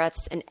take deep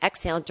breaths and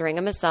exhale during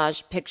a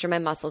massage, picture my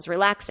muscles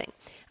relaxing.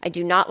 I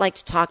do not like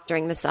to talk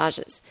during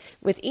massages.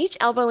 With each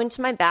elbow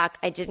into my back,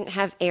 I didn't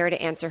have air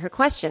to answer her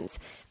questions.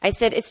 I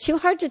said, it's too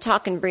hard to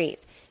talk and breathe.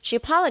 She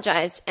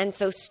apologized and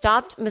so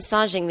stopped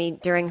massaging me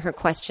during her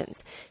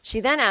questions.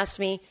 She then asked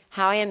me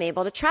how I am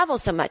able to travel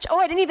so much. Oh,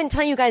 I didn't even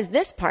tell you guys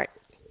this part.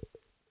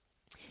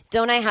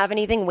 Don't I have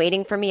anything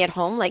waiting for me at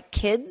home, like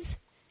kids?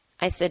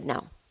 I said,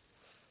 no.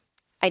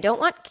 I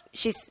don't want,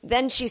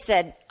 then she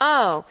said,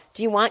 oh,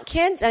 do you want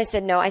kids? And I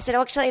said, no. I said,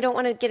 oh, actually, I don't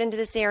want to get into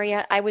this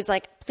area. I was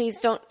like,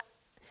 please don't.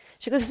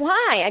 She goes,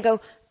 why? I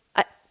go,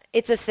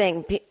 it's a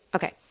thing.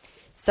 Okay.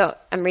 So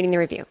I'm reading the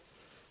review.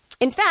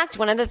 In fact,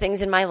 one of the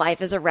things in my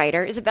life as a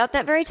writer is about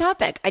that very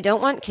topic. I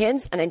don't want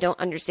kids, and I don't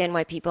understand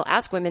why people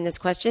ask women this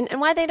question and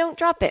why they don't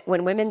drop it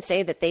when women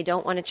say that they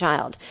don't want a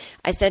child.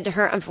 I said to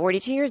her, I'm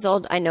 42 years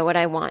old. I know what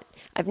I want.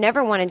 I've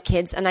never wanted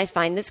kids, and I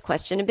find this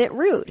question a bit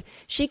rude.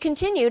 She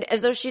continued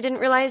as though she didn't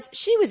realize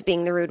she was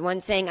being the rude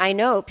one, saying, I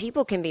know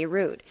people can be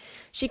rude.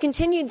 She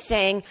continued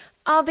saying,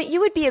 oh, but you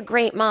would be a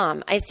great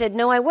mom. I said,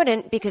 no, I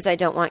wouldn't because I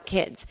don't want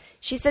kids.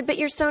 She said, but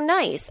you're so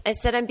nice. I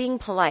said, I'm being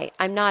polite.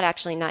 I'm not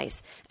actually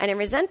nice. And I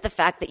resent the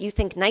fact that you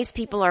think nice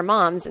people are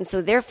moms and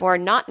so therefore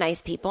not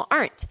nice people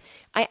aren't.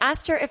 I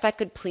asked her if I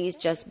could please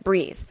just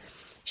breathe.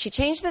 She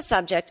changed the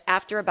subject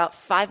after about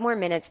 5 more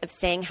minutes of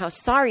saying how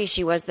sorry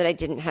she was that I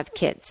didn't have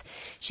kids.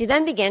 She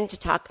then began to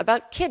talk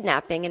about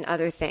kidnapping and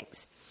other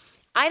things.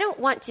 I don't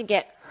want to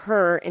get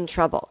her in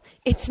trouble.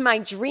 It's my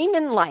dream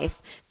in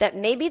life that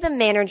maybe the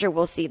manager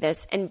will see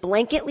this and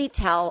blanketly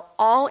tell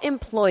all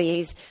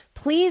employees,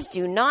 please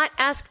do not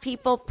ask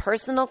people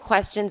personal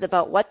questions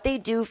about what they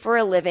do for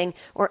a living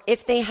or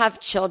if they have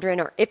children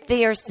or if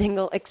they are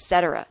single,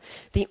 etc.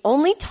 The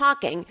only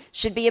talking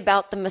should be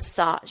about the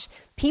massage.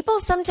 People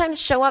sometimes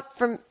show up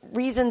for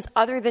reasons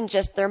other than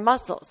just their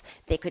muscles.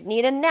 They could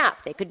need a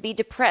nap. They could be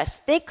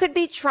depressed. They could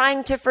be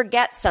trying to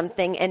forget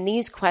something, and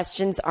these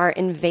questions are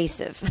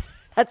invasive.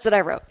 That's what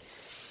I wrote.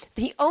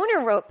 The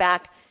owner wrote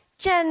back,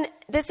 Jen,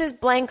 this is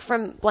blank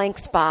from blank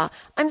spa.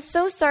 I'm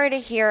so sorry to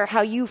hear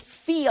how you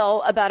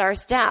feel about our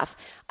staff.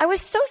 I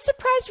was so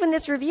surprised when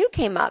this review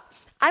came up.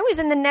 I was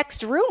in the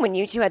next room when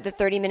you two had the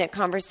 30-minute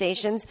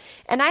conversations,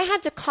 and I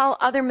had to call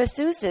other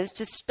masseuses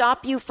to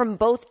stop you from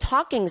both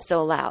talking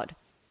so loud.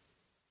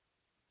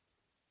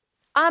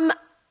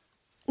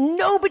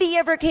 Nobody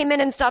ever came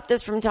in and stopped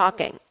us from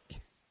talking.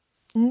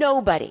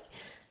 Nobody.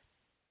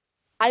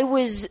 I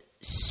was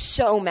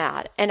so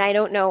mad, and I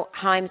don't know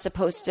how I'm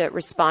supposed to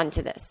respond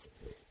to this.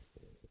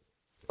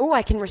 Oh,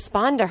 I can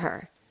respond to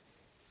her.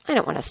 I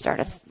don't want to start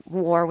a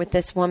war with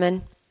this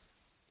woman.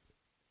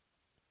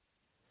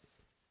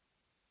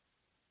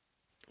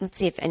 Let's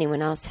see if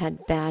anyone else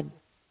had bad.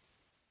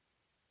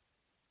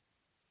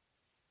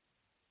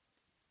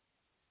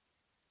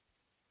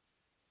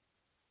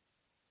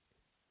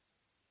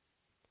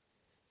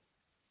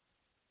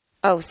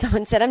 Oh,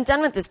 someone said, I'm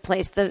done with this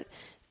place. The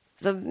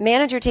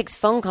manager takes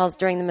phone calls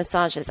during the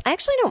massages. I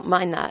actually don't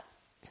mind that.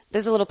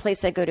 There's a little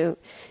place I go to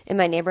in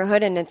my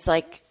neighborhood, and it's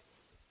like,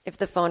 if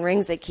the phone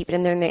rings, they keep it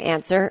in there and they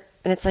answer,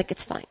 and it's like,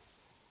 it's fine.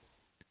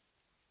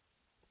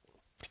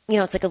 You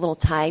know, it's like a little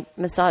Thai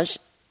massage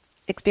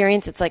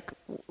experience. It's like,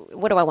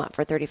 what do I want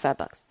for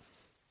 $35?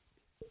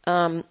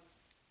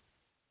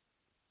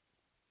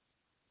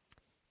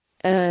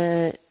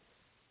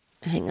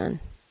 Hang on.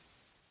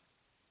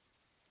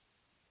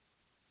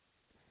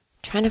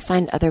 Trying to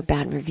find other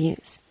bad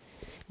reviews.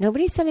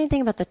 Nobody said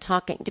anything about the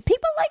talking. Do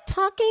people like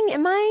talking?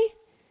 Am I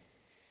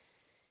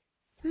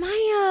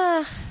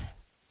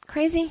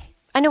crazy?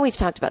 I know we've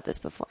talked about this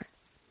before.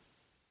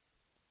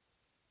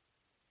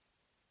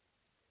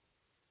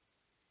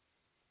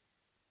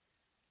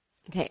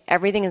 Okay,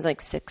 everything is like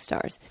 6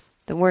 stars.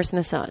 The worst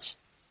massage.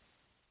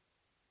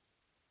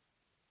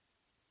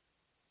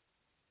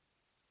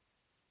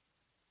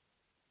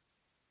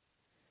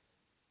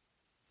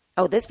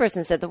 Oh, this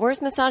person said, the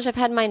worst massage I've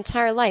had in my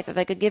entire life. If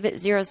I could give it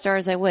 0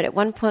 stars, I would. At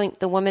one point,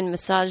 the woman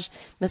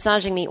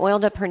massaging me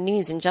oiled up her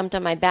knees and jumped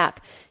on my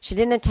back. She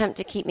didn't attempt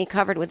to keep me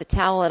covered with a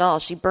towel at all.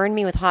 She burned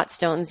me with hot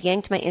stones,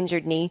 yanked my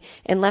injured knee,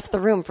 and left the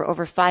room for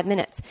over 5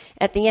 minutes.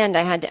 At the end,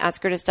 I had to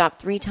ask her to stop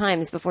 3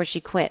 times before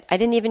she quit. I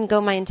didn't even go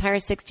my entire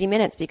 60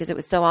 minutes because it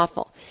was so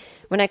awful.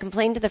 When I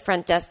complained to the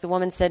front desk, the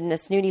woman said in a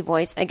snooty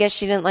voice, I guess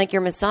she didn't like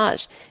your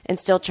massage, and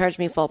still charged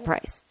me full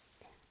price.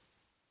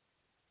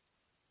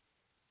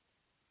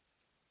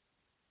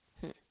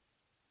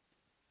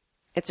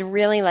 It's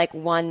really like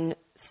 1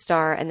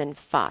 star and then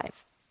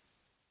 5.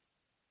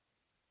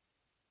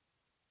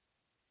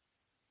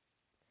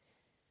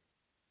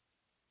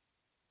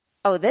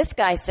 Oh, this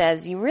guy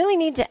says, you really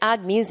need to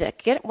add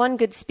music. Get one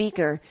good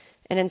speaker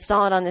and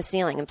install it on the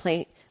ceiling and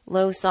play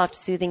low, soft,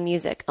 soothing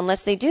music.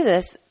 Unless they do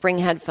this, bring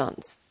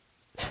headphones.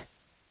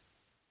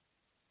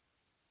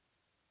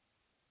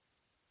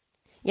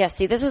 Yeah,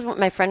 see, this is what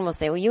my friend will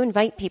say. Well, you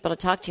invite people to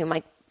talk to you. I'm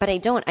like, but I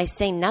don't. I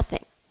say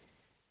nothing.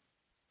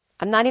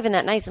 I'm not even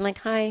that nice. I'm like,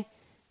 hi.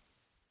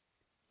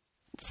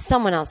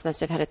 Someone else must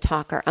have had a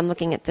talker. I'm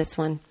looking at this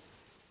one.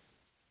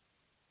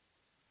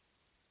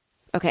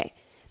 Okay.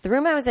 The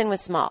room I was in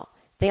was small.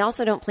 They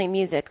also don't play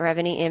music or have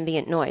any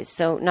ambient noise.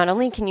 So not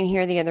only can you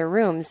hear the other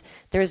rooms,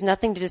 there is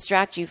nothing to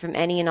distract you from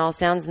any and all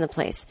sounds in the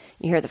place.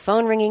 You hear the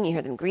phone ringing. You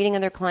hear them greeting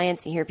other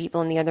clients. You hear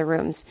people in the other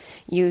rooms.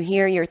 You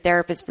hear your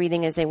therapist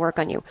breathing as they work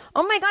on you.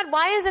 Oh my God,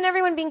 why isn't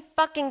everyone being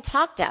fucking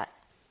talked at?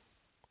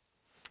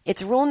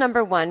 It's rule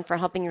number 1 for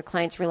helping your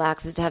clients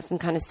relax is to have some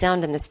kind of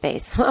sound in the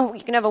space. Well,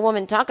 you can have a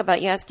woman talk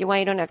about you, ask you why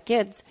you don't have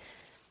kids.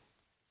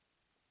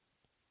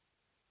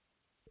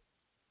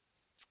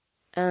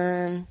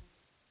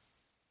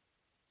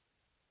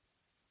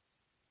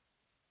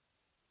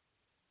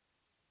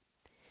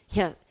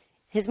 Yeah,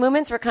 his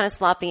movements were kind of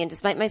sloppy, and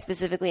despite my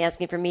specifically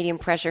asking for medium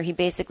pressure, he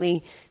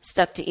basically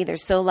stuck to either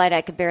so light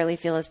I could barely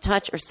feel his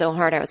touch or so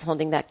hard I was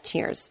holding back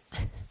tears.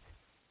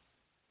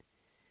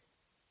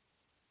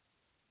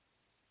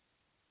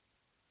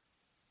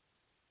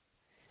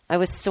 I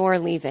was sore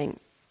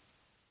leaving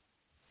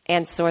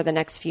and sore the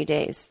next few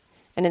days.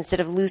 And instead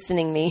of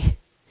loosening me,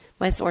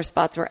 my sore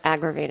spots were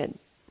aggravated.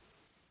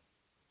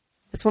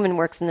 This woman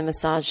works in the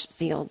massage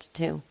field,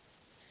 too.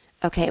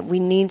 Okay, we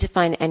need to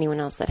find anyone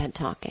else that had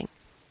talking.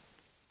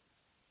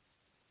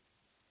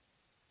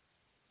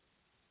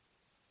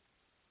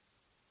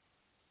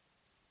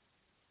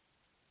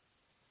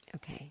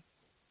 Okay.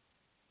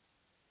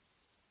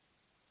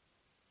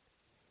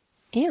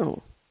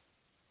 Ew.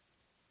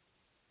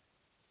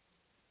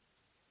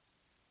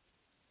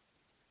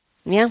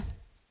 Yeah.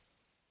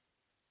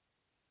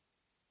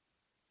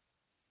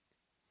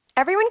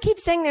 Everyone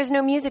keeps saying there's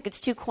no music,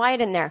 it's too quiet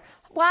in there.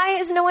 Why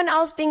is no one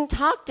else being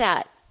talked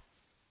at?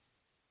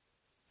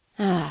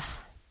 I'm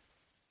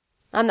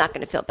not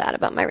going to feel bad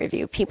about my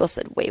review. People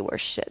said way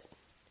worse shit.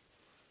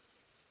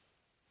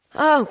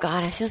 Oh,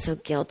 God, I feel so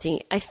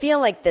guilty. I feel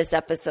like this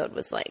episode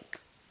was, like,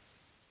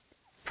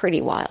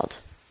 pretty wild.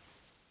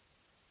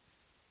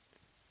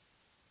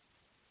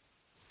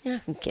 Yeah,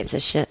 who gives a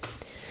shit?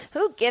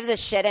 Who gives a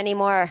shit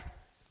anymore,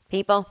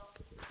 people?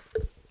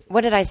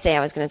 What did I say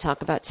I was going to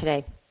talk about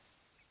today?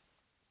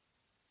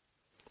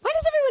 Why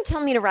does everyone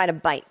tell me to ride a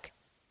bike?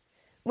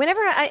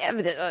 Whenever I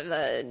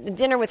have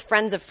dinner with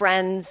friends of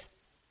friends,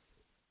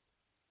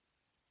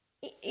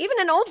 even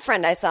an old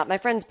friend I saw at my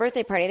friend's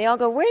birthday party, they all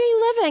go, where are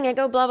you living? I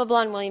go, blah, blah,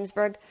 blah, in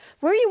Williamsburg.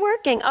 Where are you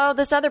working? Oh,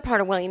 this other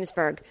part of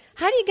Williamsburg.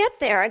 How do you get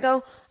there? I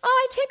go,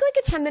 I take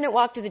like a 10-minute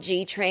walk to the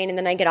G train, and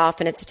then I get off,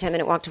 and it's a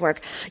 10-minute walk to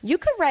work. You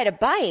could ride a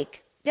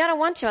bike. Yeah, I don't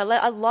want to.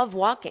 I love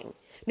walking.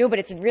 No, but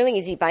it's a really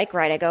easy bike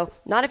ride. I go,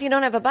 not if you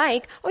don't have a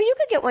bike. Oh, you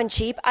could get one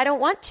cheap. I don't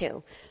want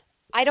to.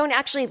 I don't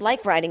actually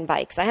like riding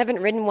bikes. I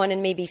haven't ridden one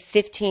in maybe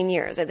 15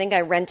 years. I think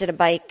I rented a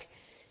bike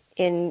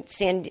in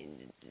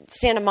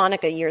Santa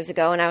Monica years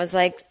ago, and I was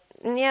like,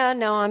 yeah,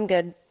 no, I'm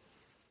good.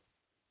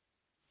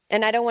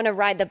 And I don't want to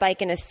ride the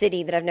bike in a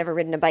city that I've never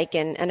ridden a bike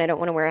in, and I don't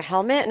want to wear a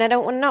helmet, and I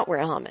don't want to not wear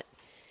a helmet.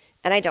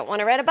 And I don't want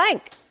to ride a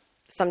bike.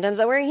 Sometimes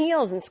I wear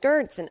heels and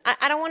skirts, and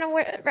I don't want to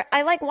wear...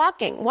 I like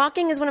walking.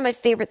 Walking is one of my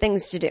favorite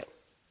things to do.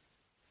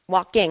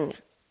 Walking.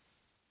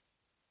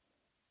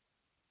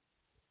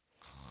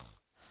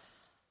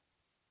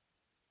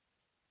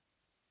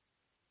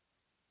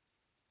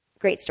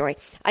 Great story.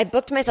 I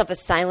booked myself a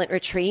silent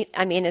retreat.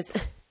 I mean,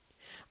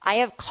 I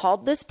have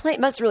called this place...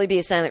 It must really be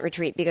a silent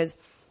retreat because...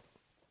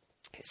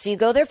 So you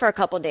go there for a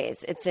couple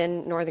days. It's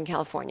in Northern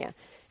California.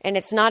 And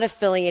it's not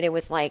affiliated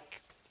with,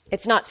 like...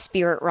 It's not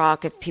Spirit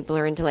Rock if people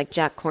are into, like,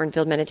 Jack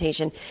Kornfield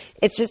meditation.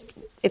 It's just...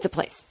 It's a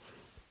place.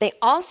 They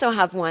also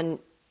have one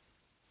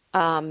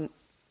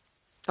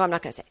I'm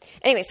not going to say it.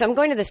 Anyway, so I'm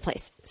going to this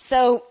place.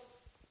 So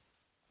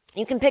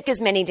you can pick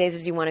as many days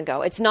as you want to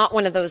go. It's not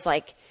one of those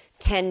like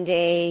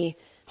 10-day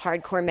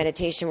hardcore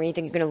meditation where you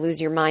think you're going to lose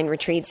your mind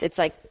retreats. It's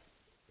like,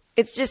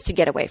 it's just to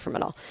get away from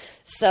it all.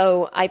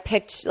 So I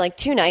picked like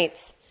 2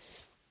 nights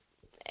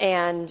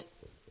and,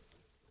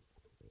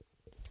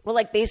 well,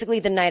 like basically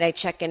the night I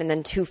check in and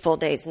then 2 full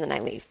days and then I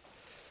leave.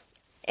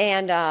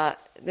 And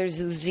there's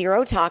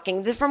zero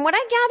talking. From what I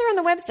gather on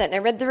the website, and I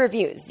read the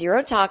reviews,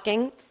 zero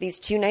talking. These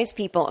 2 nice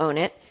people own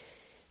it.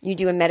 You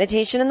do a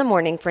meditation in the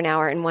morning for an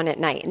hour and 1 at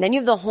night. And then you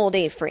have the whole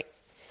day free.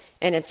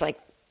 And it's like,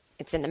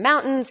 it's in the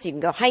mountains. So you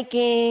can go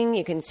hiking.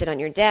 You can sit on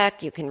your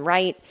deck. You can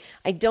write.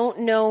 I don't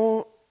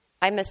know.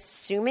 I'm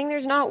assuming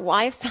there's not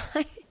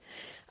Wi-Fi.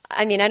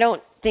 I mean, I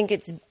don't think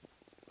it's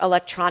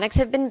electronics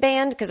have been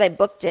banned because I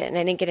booked it and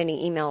I didn't get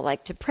any email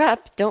like to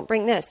prep. Don't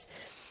bring this.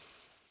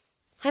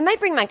 I might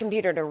bring my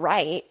computer to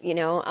write, you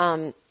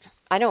know.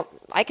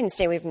 I can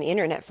stay away from the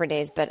internet for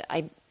days, but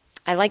I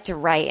like to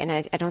write, and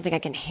I don't think I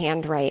can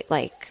handwrite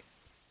like,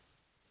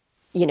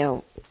 you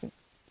know,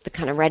 the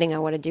kind of writing I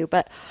want to do,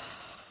 but,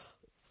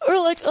 or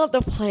like on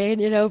the plane,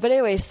 you know. But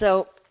anyway,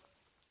 so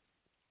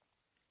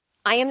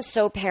I am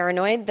so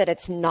paranoid that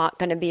it's not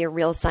going to be a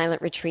real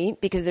silent retreat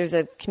because there's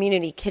a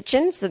community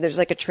kitchen. So there's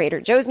like a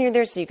Trader Joe's near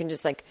there. So you can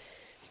just like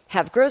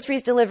have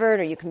groceries delivered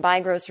or you can buy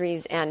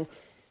groceries and,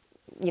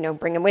 you know,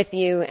 bring them with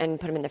you and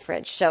put them in the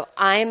fridge. So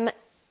I'm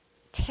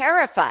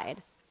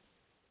terrified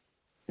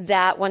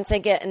that once I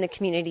get in the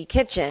community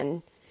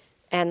kitchen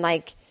and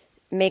like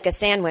make a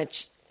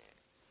sandwich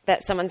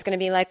that someone's going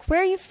to be like,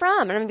 where are you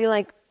from? And I'm going to be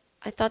like,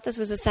 I thought this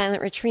was a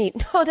silent retreat.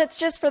 No, that's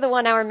just for the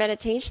 1 hour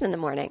meditation in the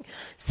morning.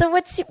 So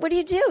what do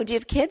you do? Do you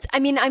have kids? I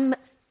mean, I'm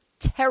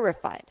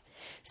terrified.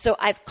 So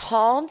I've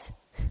called,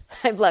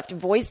 I've left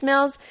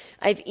voicemails,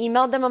 I've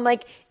emailed them. I'm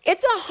like,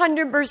 it's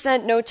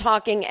 100% no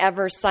talking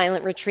ever,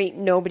 silent retreat.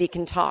 Nobody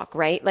can talk,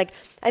 right? Like,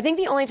 I think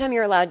the only time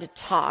you're allowed to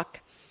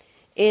talk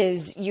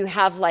is you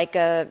have like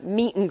a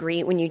meet and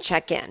greet when you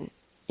check in,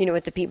 you know,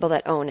 with the people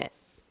that own it.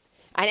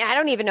 I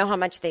don't even know how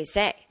much they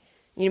say.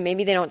 You know,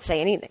 maybe they don't say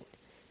anything.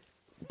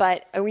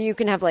 But you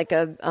can have like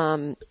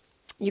a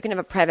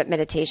private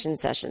meditation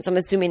session. So I'm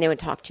assuming they would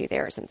talk to you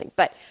there or something.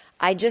 But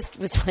I just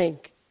was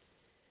like,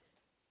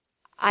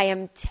 I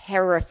am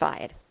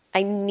terrified.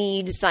 I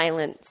need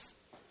silence.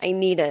 I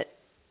need it.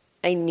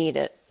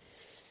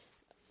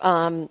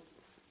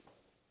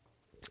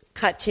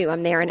 Cut to,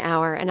 I'm there an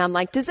hour and I'm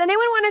like, does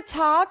anyone want to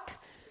talk?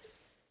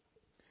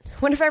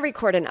 What if I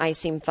record an I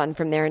Seem Fun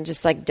from there and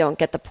just like don't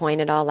get the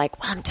point at all?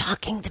 Like, well, I'm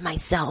talking to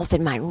myself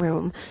in my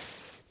room.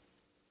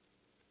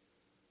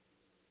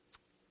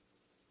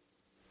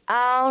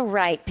 All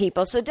right,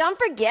 people. So don't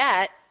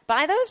forget,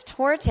 buy those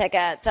tour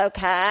tickets,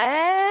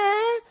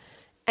 okay?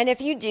 And if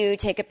you do,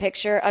 take a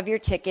picture of your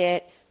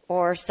ticket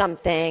or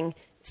something,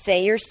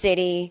 say your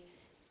city,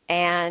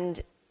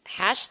 and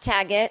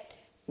hashtag it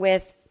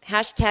with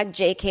hashtag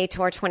JK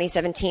Tour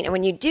 2017. And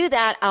when you do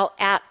that, I'll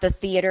at the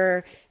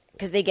theater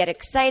because they get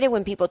excited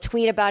when people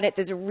tweet about it.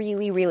 This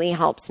really, really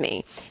helps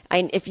me.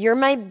 If you're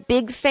my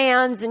big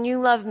fans and you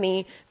love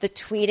me, the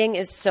tweeting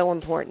is so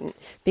important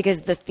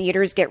because the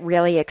theaters get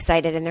really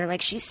excited and they're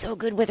like, she's so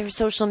good with her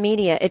social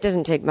media. It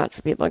doesn't take much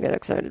for people to get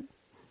excited.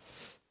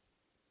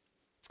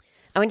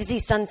 I went to see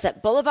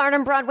Sunset Boulevard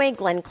on Broadway,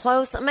 Glenn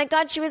Close. Oh my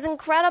God, she was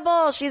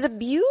incredible. She has a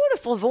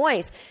beautiful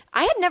voice.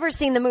 I had never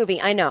seen the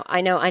movie. I know.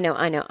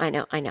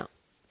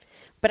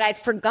 But I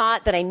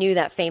forgot that I knew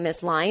that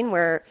famous line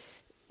where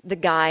the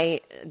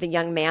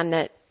young man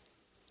that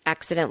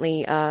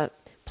accidentally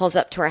pulls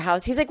up to her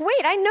house, he's like,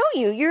 wait, I know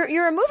you.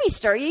 You're a movie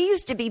star. You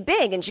used to be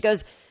big. And she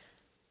goes,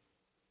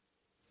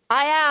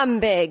 I am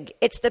big.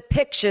 It's the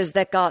pictures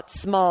that got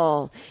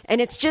small.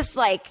 And it's just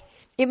like,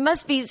 it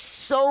must be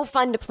so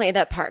fun to play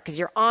that part because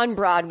you're on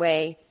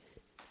Broadway.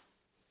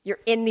 You're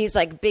in these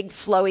like big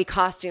flowy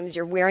costumes.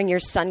 You're wearing your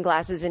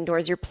sunglasses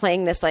indoors. You're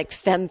playing this like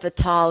femme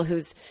fatale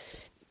who's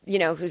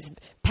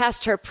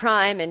past her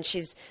prime and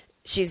she's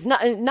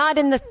not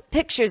in the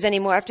pictures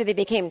anymore after they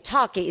became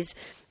talkies.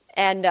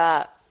 And,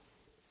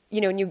 you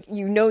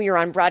know you're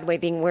on Broadway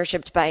being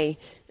worshipped by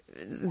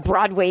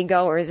Broadway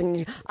goers.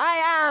 And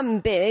I am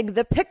big.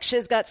 The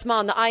pictures got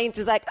small. And the audience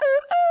was like, ooh,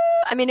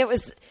 ooh. I mean, it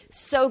was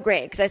so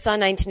great because I saw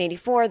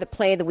 1984, the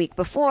play the week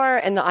before,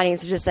 and the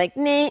audience was just like,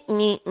 meh,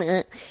 meh,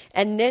 meh.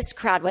 And this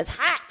crowd was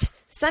hot.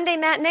 Sunday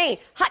matinee,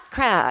 hot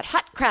crowd.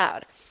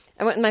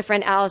 I went with my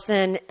friend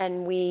Allison,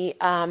 and we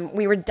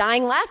were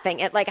dying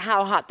laughing at like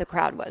how hot the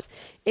crowd was.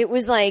 It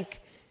was like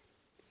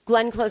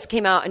Glenn Close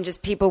came out and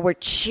just people were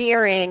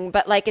cheering,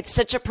 but like it's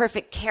such a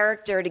perfect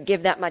character to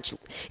give that much.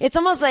 It's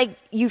almost like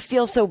you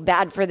feel so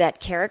bad for that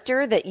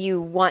character that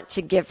you want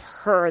to give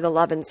her the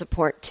love and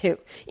support too,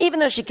 even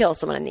though she kills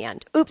someone in the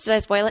end. Oops, did I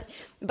spoil it?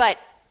 But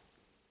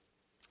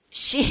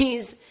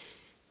she's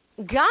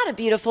got a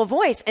beautiful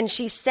voice, and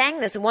she sang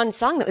this one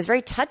song that was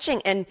very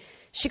touching, and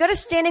She got a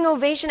standing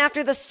ovation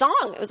after the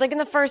song. It was like in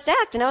the first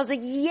act. And I was like,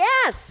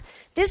 yes,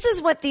 this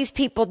is what these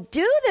people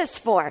do this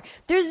for.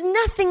 There's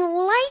nothing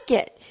like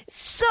it.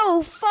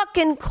 So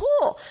fucking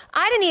cool.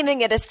 I didn't even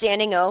get a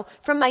standing O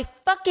from my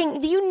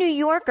fucking, you New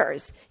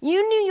Yorkers.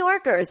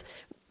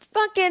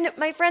 Fucking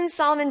my friend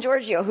Solomon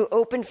Giorgio, who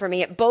opened for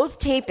me at both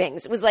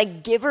tapings, was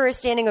like, give her a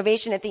standing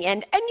ovation at the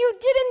end. And you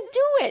didn't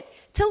do it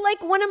till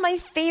like one of my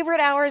favorite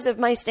hours of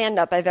my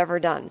stand-up I've ever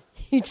done.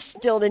 You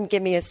still didn't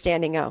give me a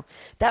standing O.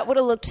 That would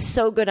have looked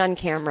so good on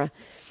camera.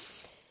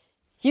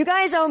 You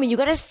guys owe me. You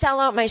got to sell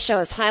out my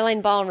shows,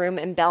 Highline Ballroom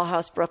and Bell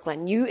House,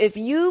 Brooklyn. If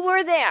you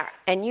were there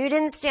and you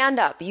didn't stand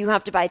up, you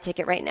have to buy a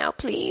ticket right now,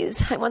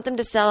 please. I want them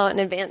to sell out in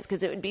advance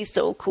because it would be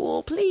so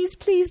cool. Please,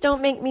 please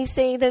don't make me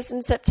say this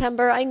in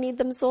September. I need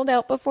them sold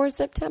out before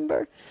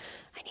September.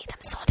 I need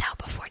them sold out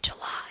before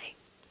July.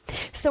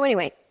 So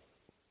anyway,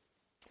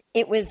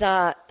 it was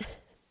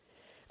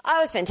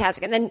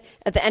fantastic. And then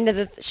at the end of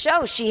the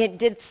show, she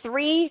did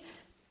 3,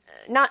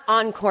 not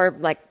encore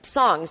like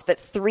songs, but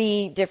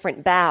 3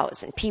 different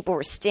bows, and people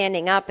were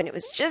standing up, and it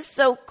was just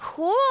so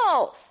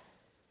cool.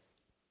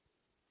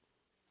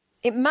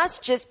 It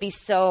must just be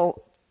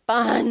so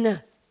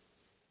fun.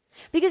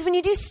 Because when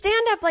you do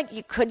stand up, like,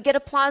 you could get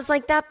applause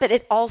like that, but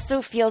it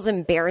also feels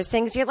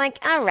embarrassing. So you're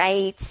like, all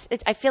right.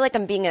 I feel like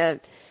I'm being a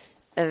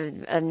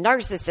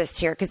narcissist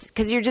here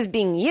because you're just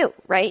being you,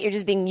 right? You're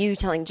just being you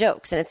telling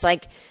jokes. And it's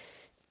like,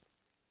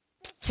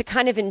 to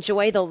kind of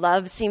enjoy the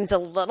love seems a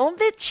little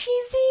bit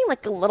cheesy,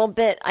 like a little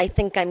bit, I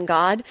think I'm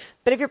God.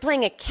 But if you're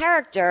playing a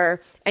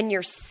character and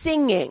you're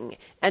singing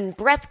and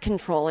breath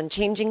control and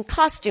changing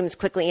costumes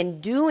quickly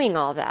and doing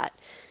all that,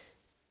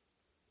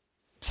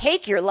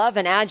 take your love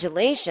and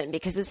adulation,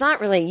 because it's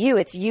not really you.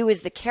 It's you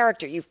as the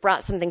character. You've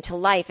brought something to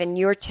life and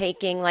you're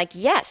taking like,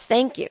 yes,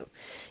 thank you.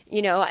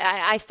 You know,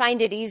 I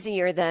find it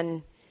easier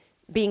than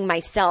being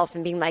myself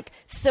and being like,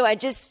 so I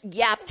just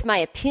yapped my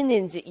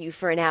opinions at you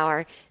for an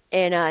hour.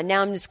 And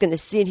now I'm just going to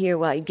sit here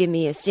while you give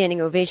me a standing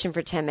ovation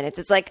for 10 minutes.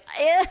 It's like,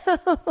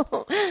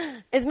 ew.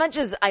 As much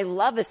as I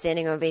love a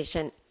standing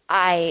ovation,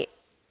 I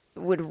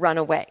would run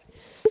away.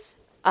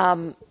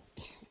 You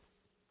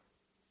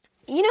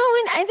know,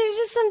 and there's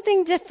just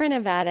something different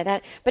about it.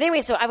 But anyway,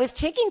 so I was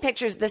taking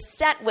pictures. The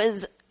set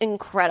was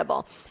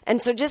incredible.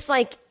 And so just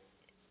like,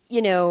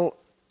 you know,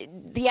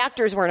 the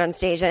actors weren't on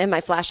stage. I had my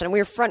flash on. We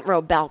were front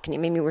row balcony.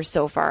 Maybe we were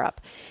so far up.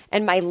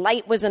 And my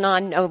light wasn't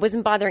on. No, it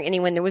wasn't bothering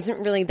anyone. There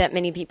wasn't really that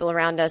many people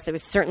around us. There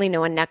was certainly no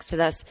one next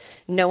to us,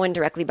 no one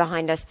directly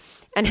behind us.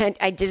 And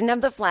I didn't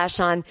have the flash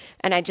on.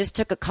 And I just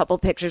took a couple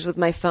pictures with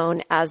my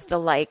phone as the,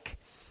 like,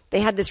 they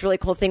had this really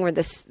cool thing where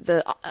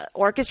the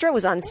orchestra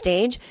was on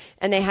stage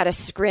and they had a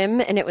scrim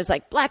and it was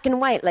like black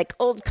and white, like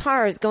old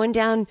cars going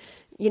down,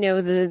 you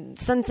know, the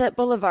Sunset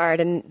Boulevard,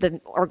 and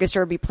the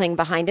orchestra would be playing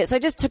behind it. So I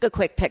just took a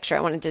quick picture. I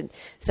wanted to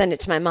send it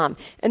to my mom.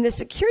 And the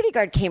security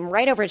guard came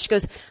right over and she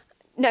goes,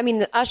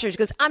 the usher, she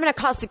goes, I'm going to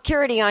call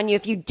security on you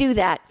if you do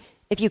that,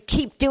 if you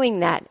keep doing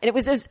that. And it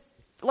was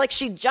like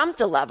she jumped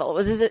a level.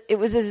 It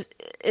was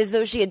as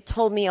though she had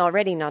told me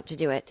already not to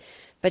do it,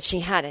 but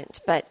she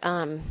hadn't. But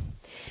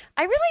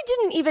I really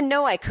didn't even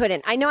know I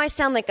couldn't. I know I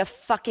sound like a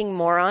fucking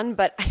moron,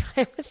 but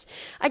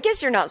I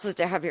guess you're not supposed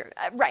to have your...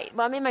 Right.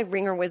 Well, I mean, my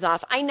ringer was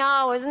off. I know.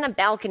 I was in the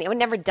balcony. I would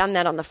never done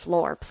that on the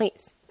floor.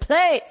 Please.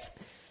 Please.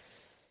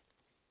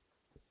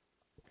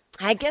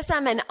 I guess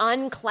I'm an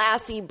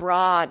unclassy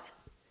broad.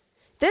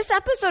 This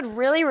episode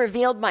really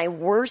revealed my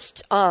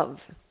worst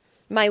of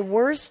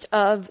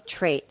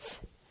traits.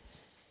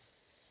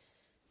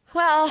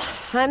 Well,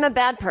 I'm a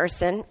bad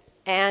person,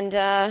 and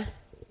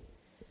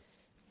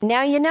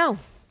now you know.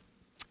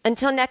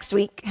 Until next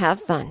week,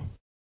 have fun.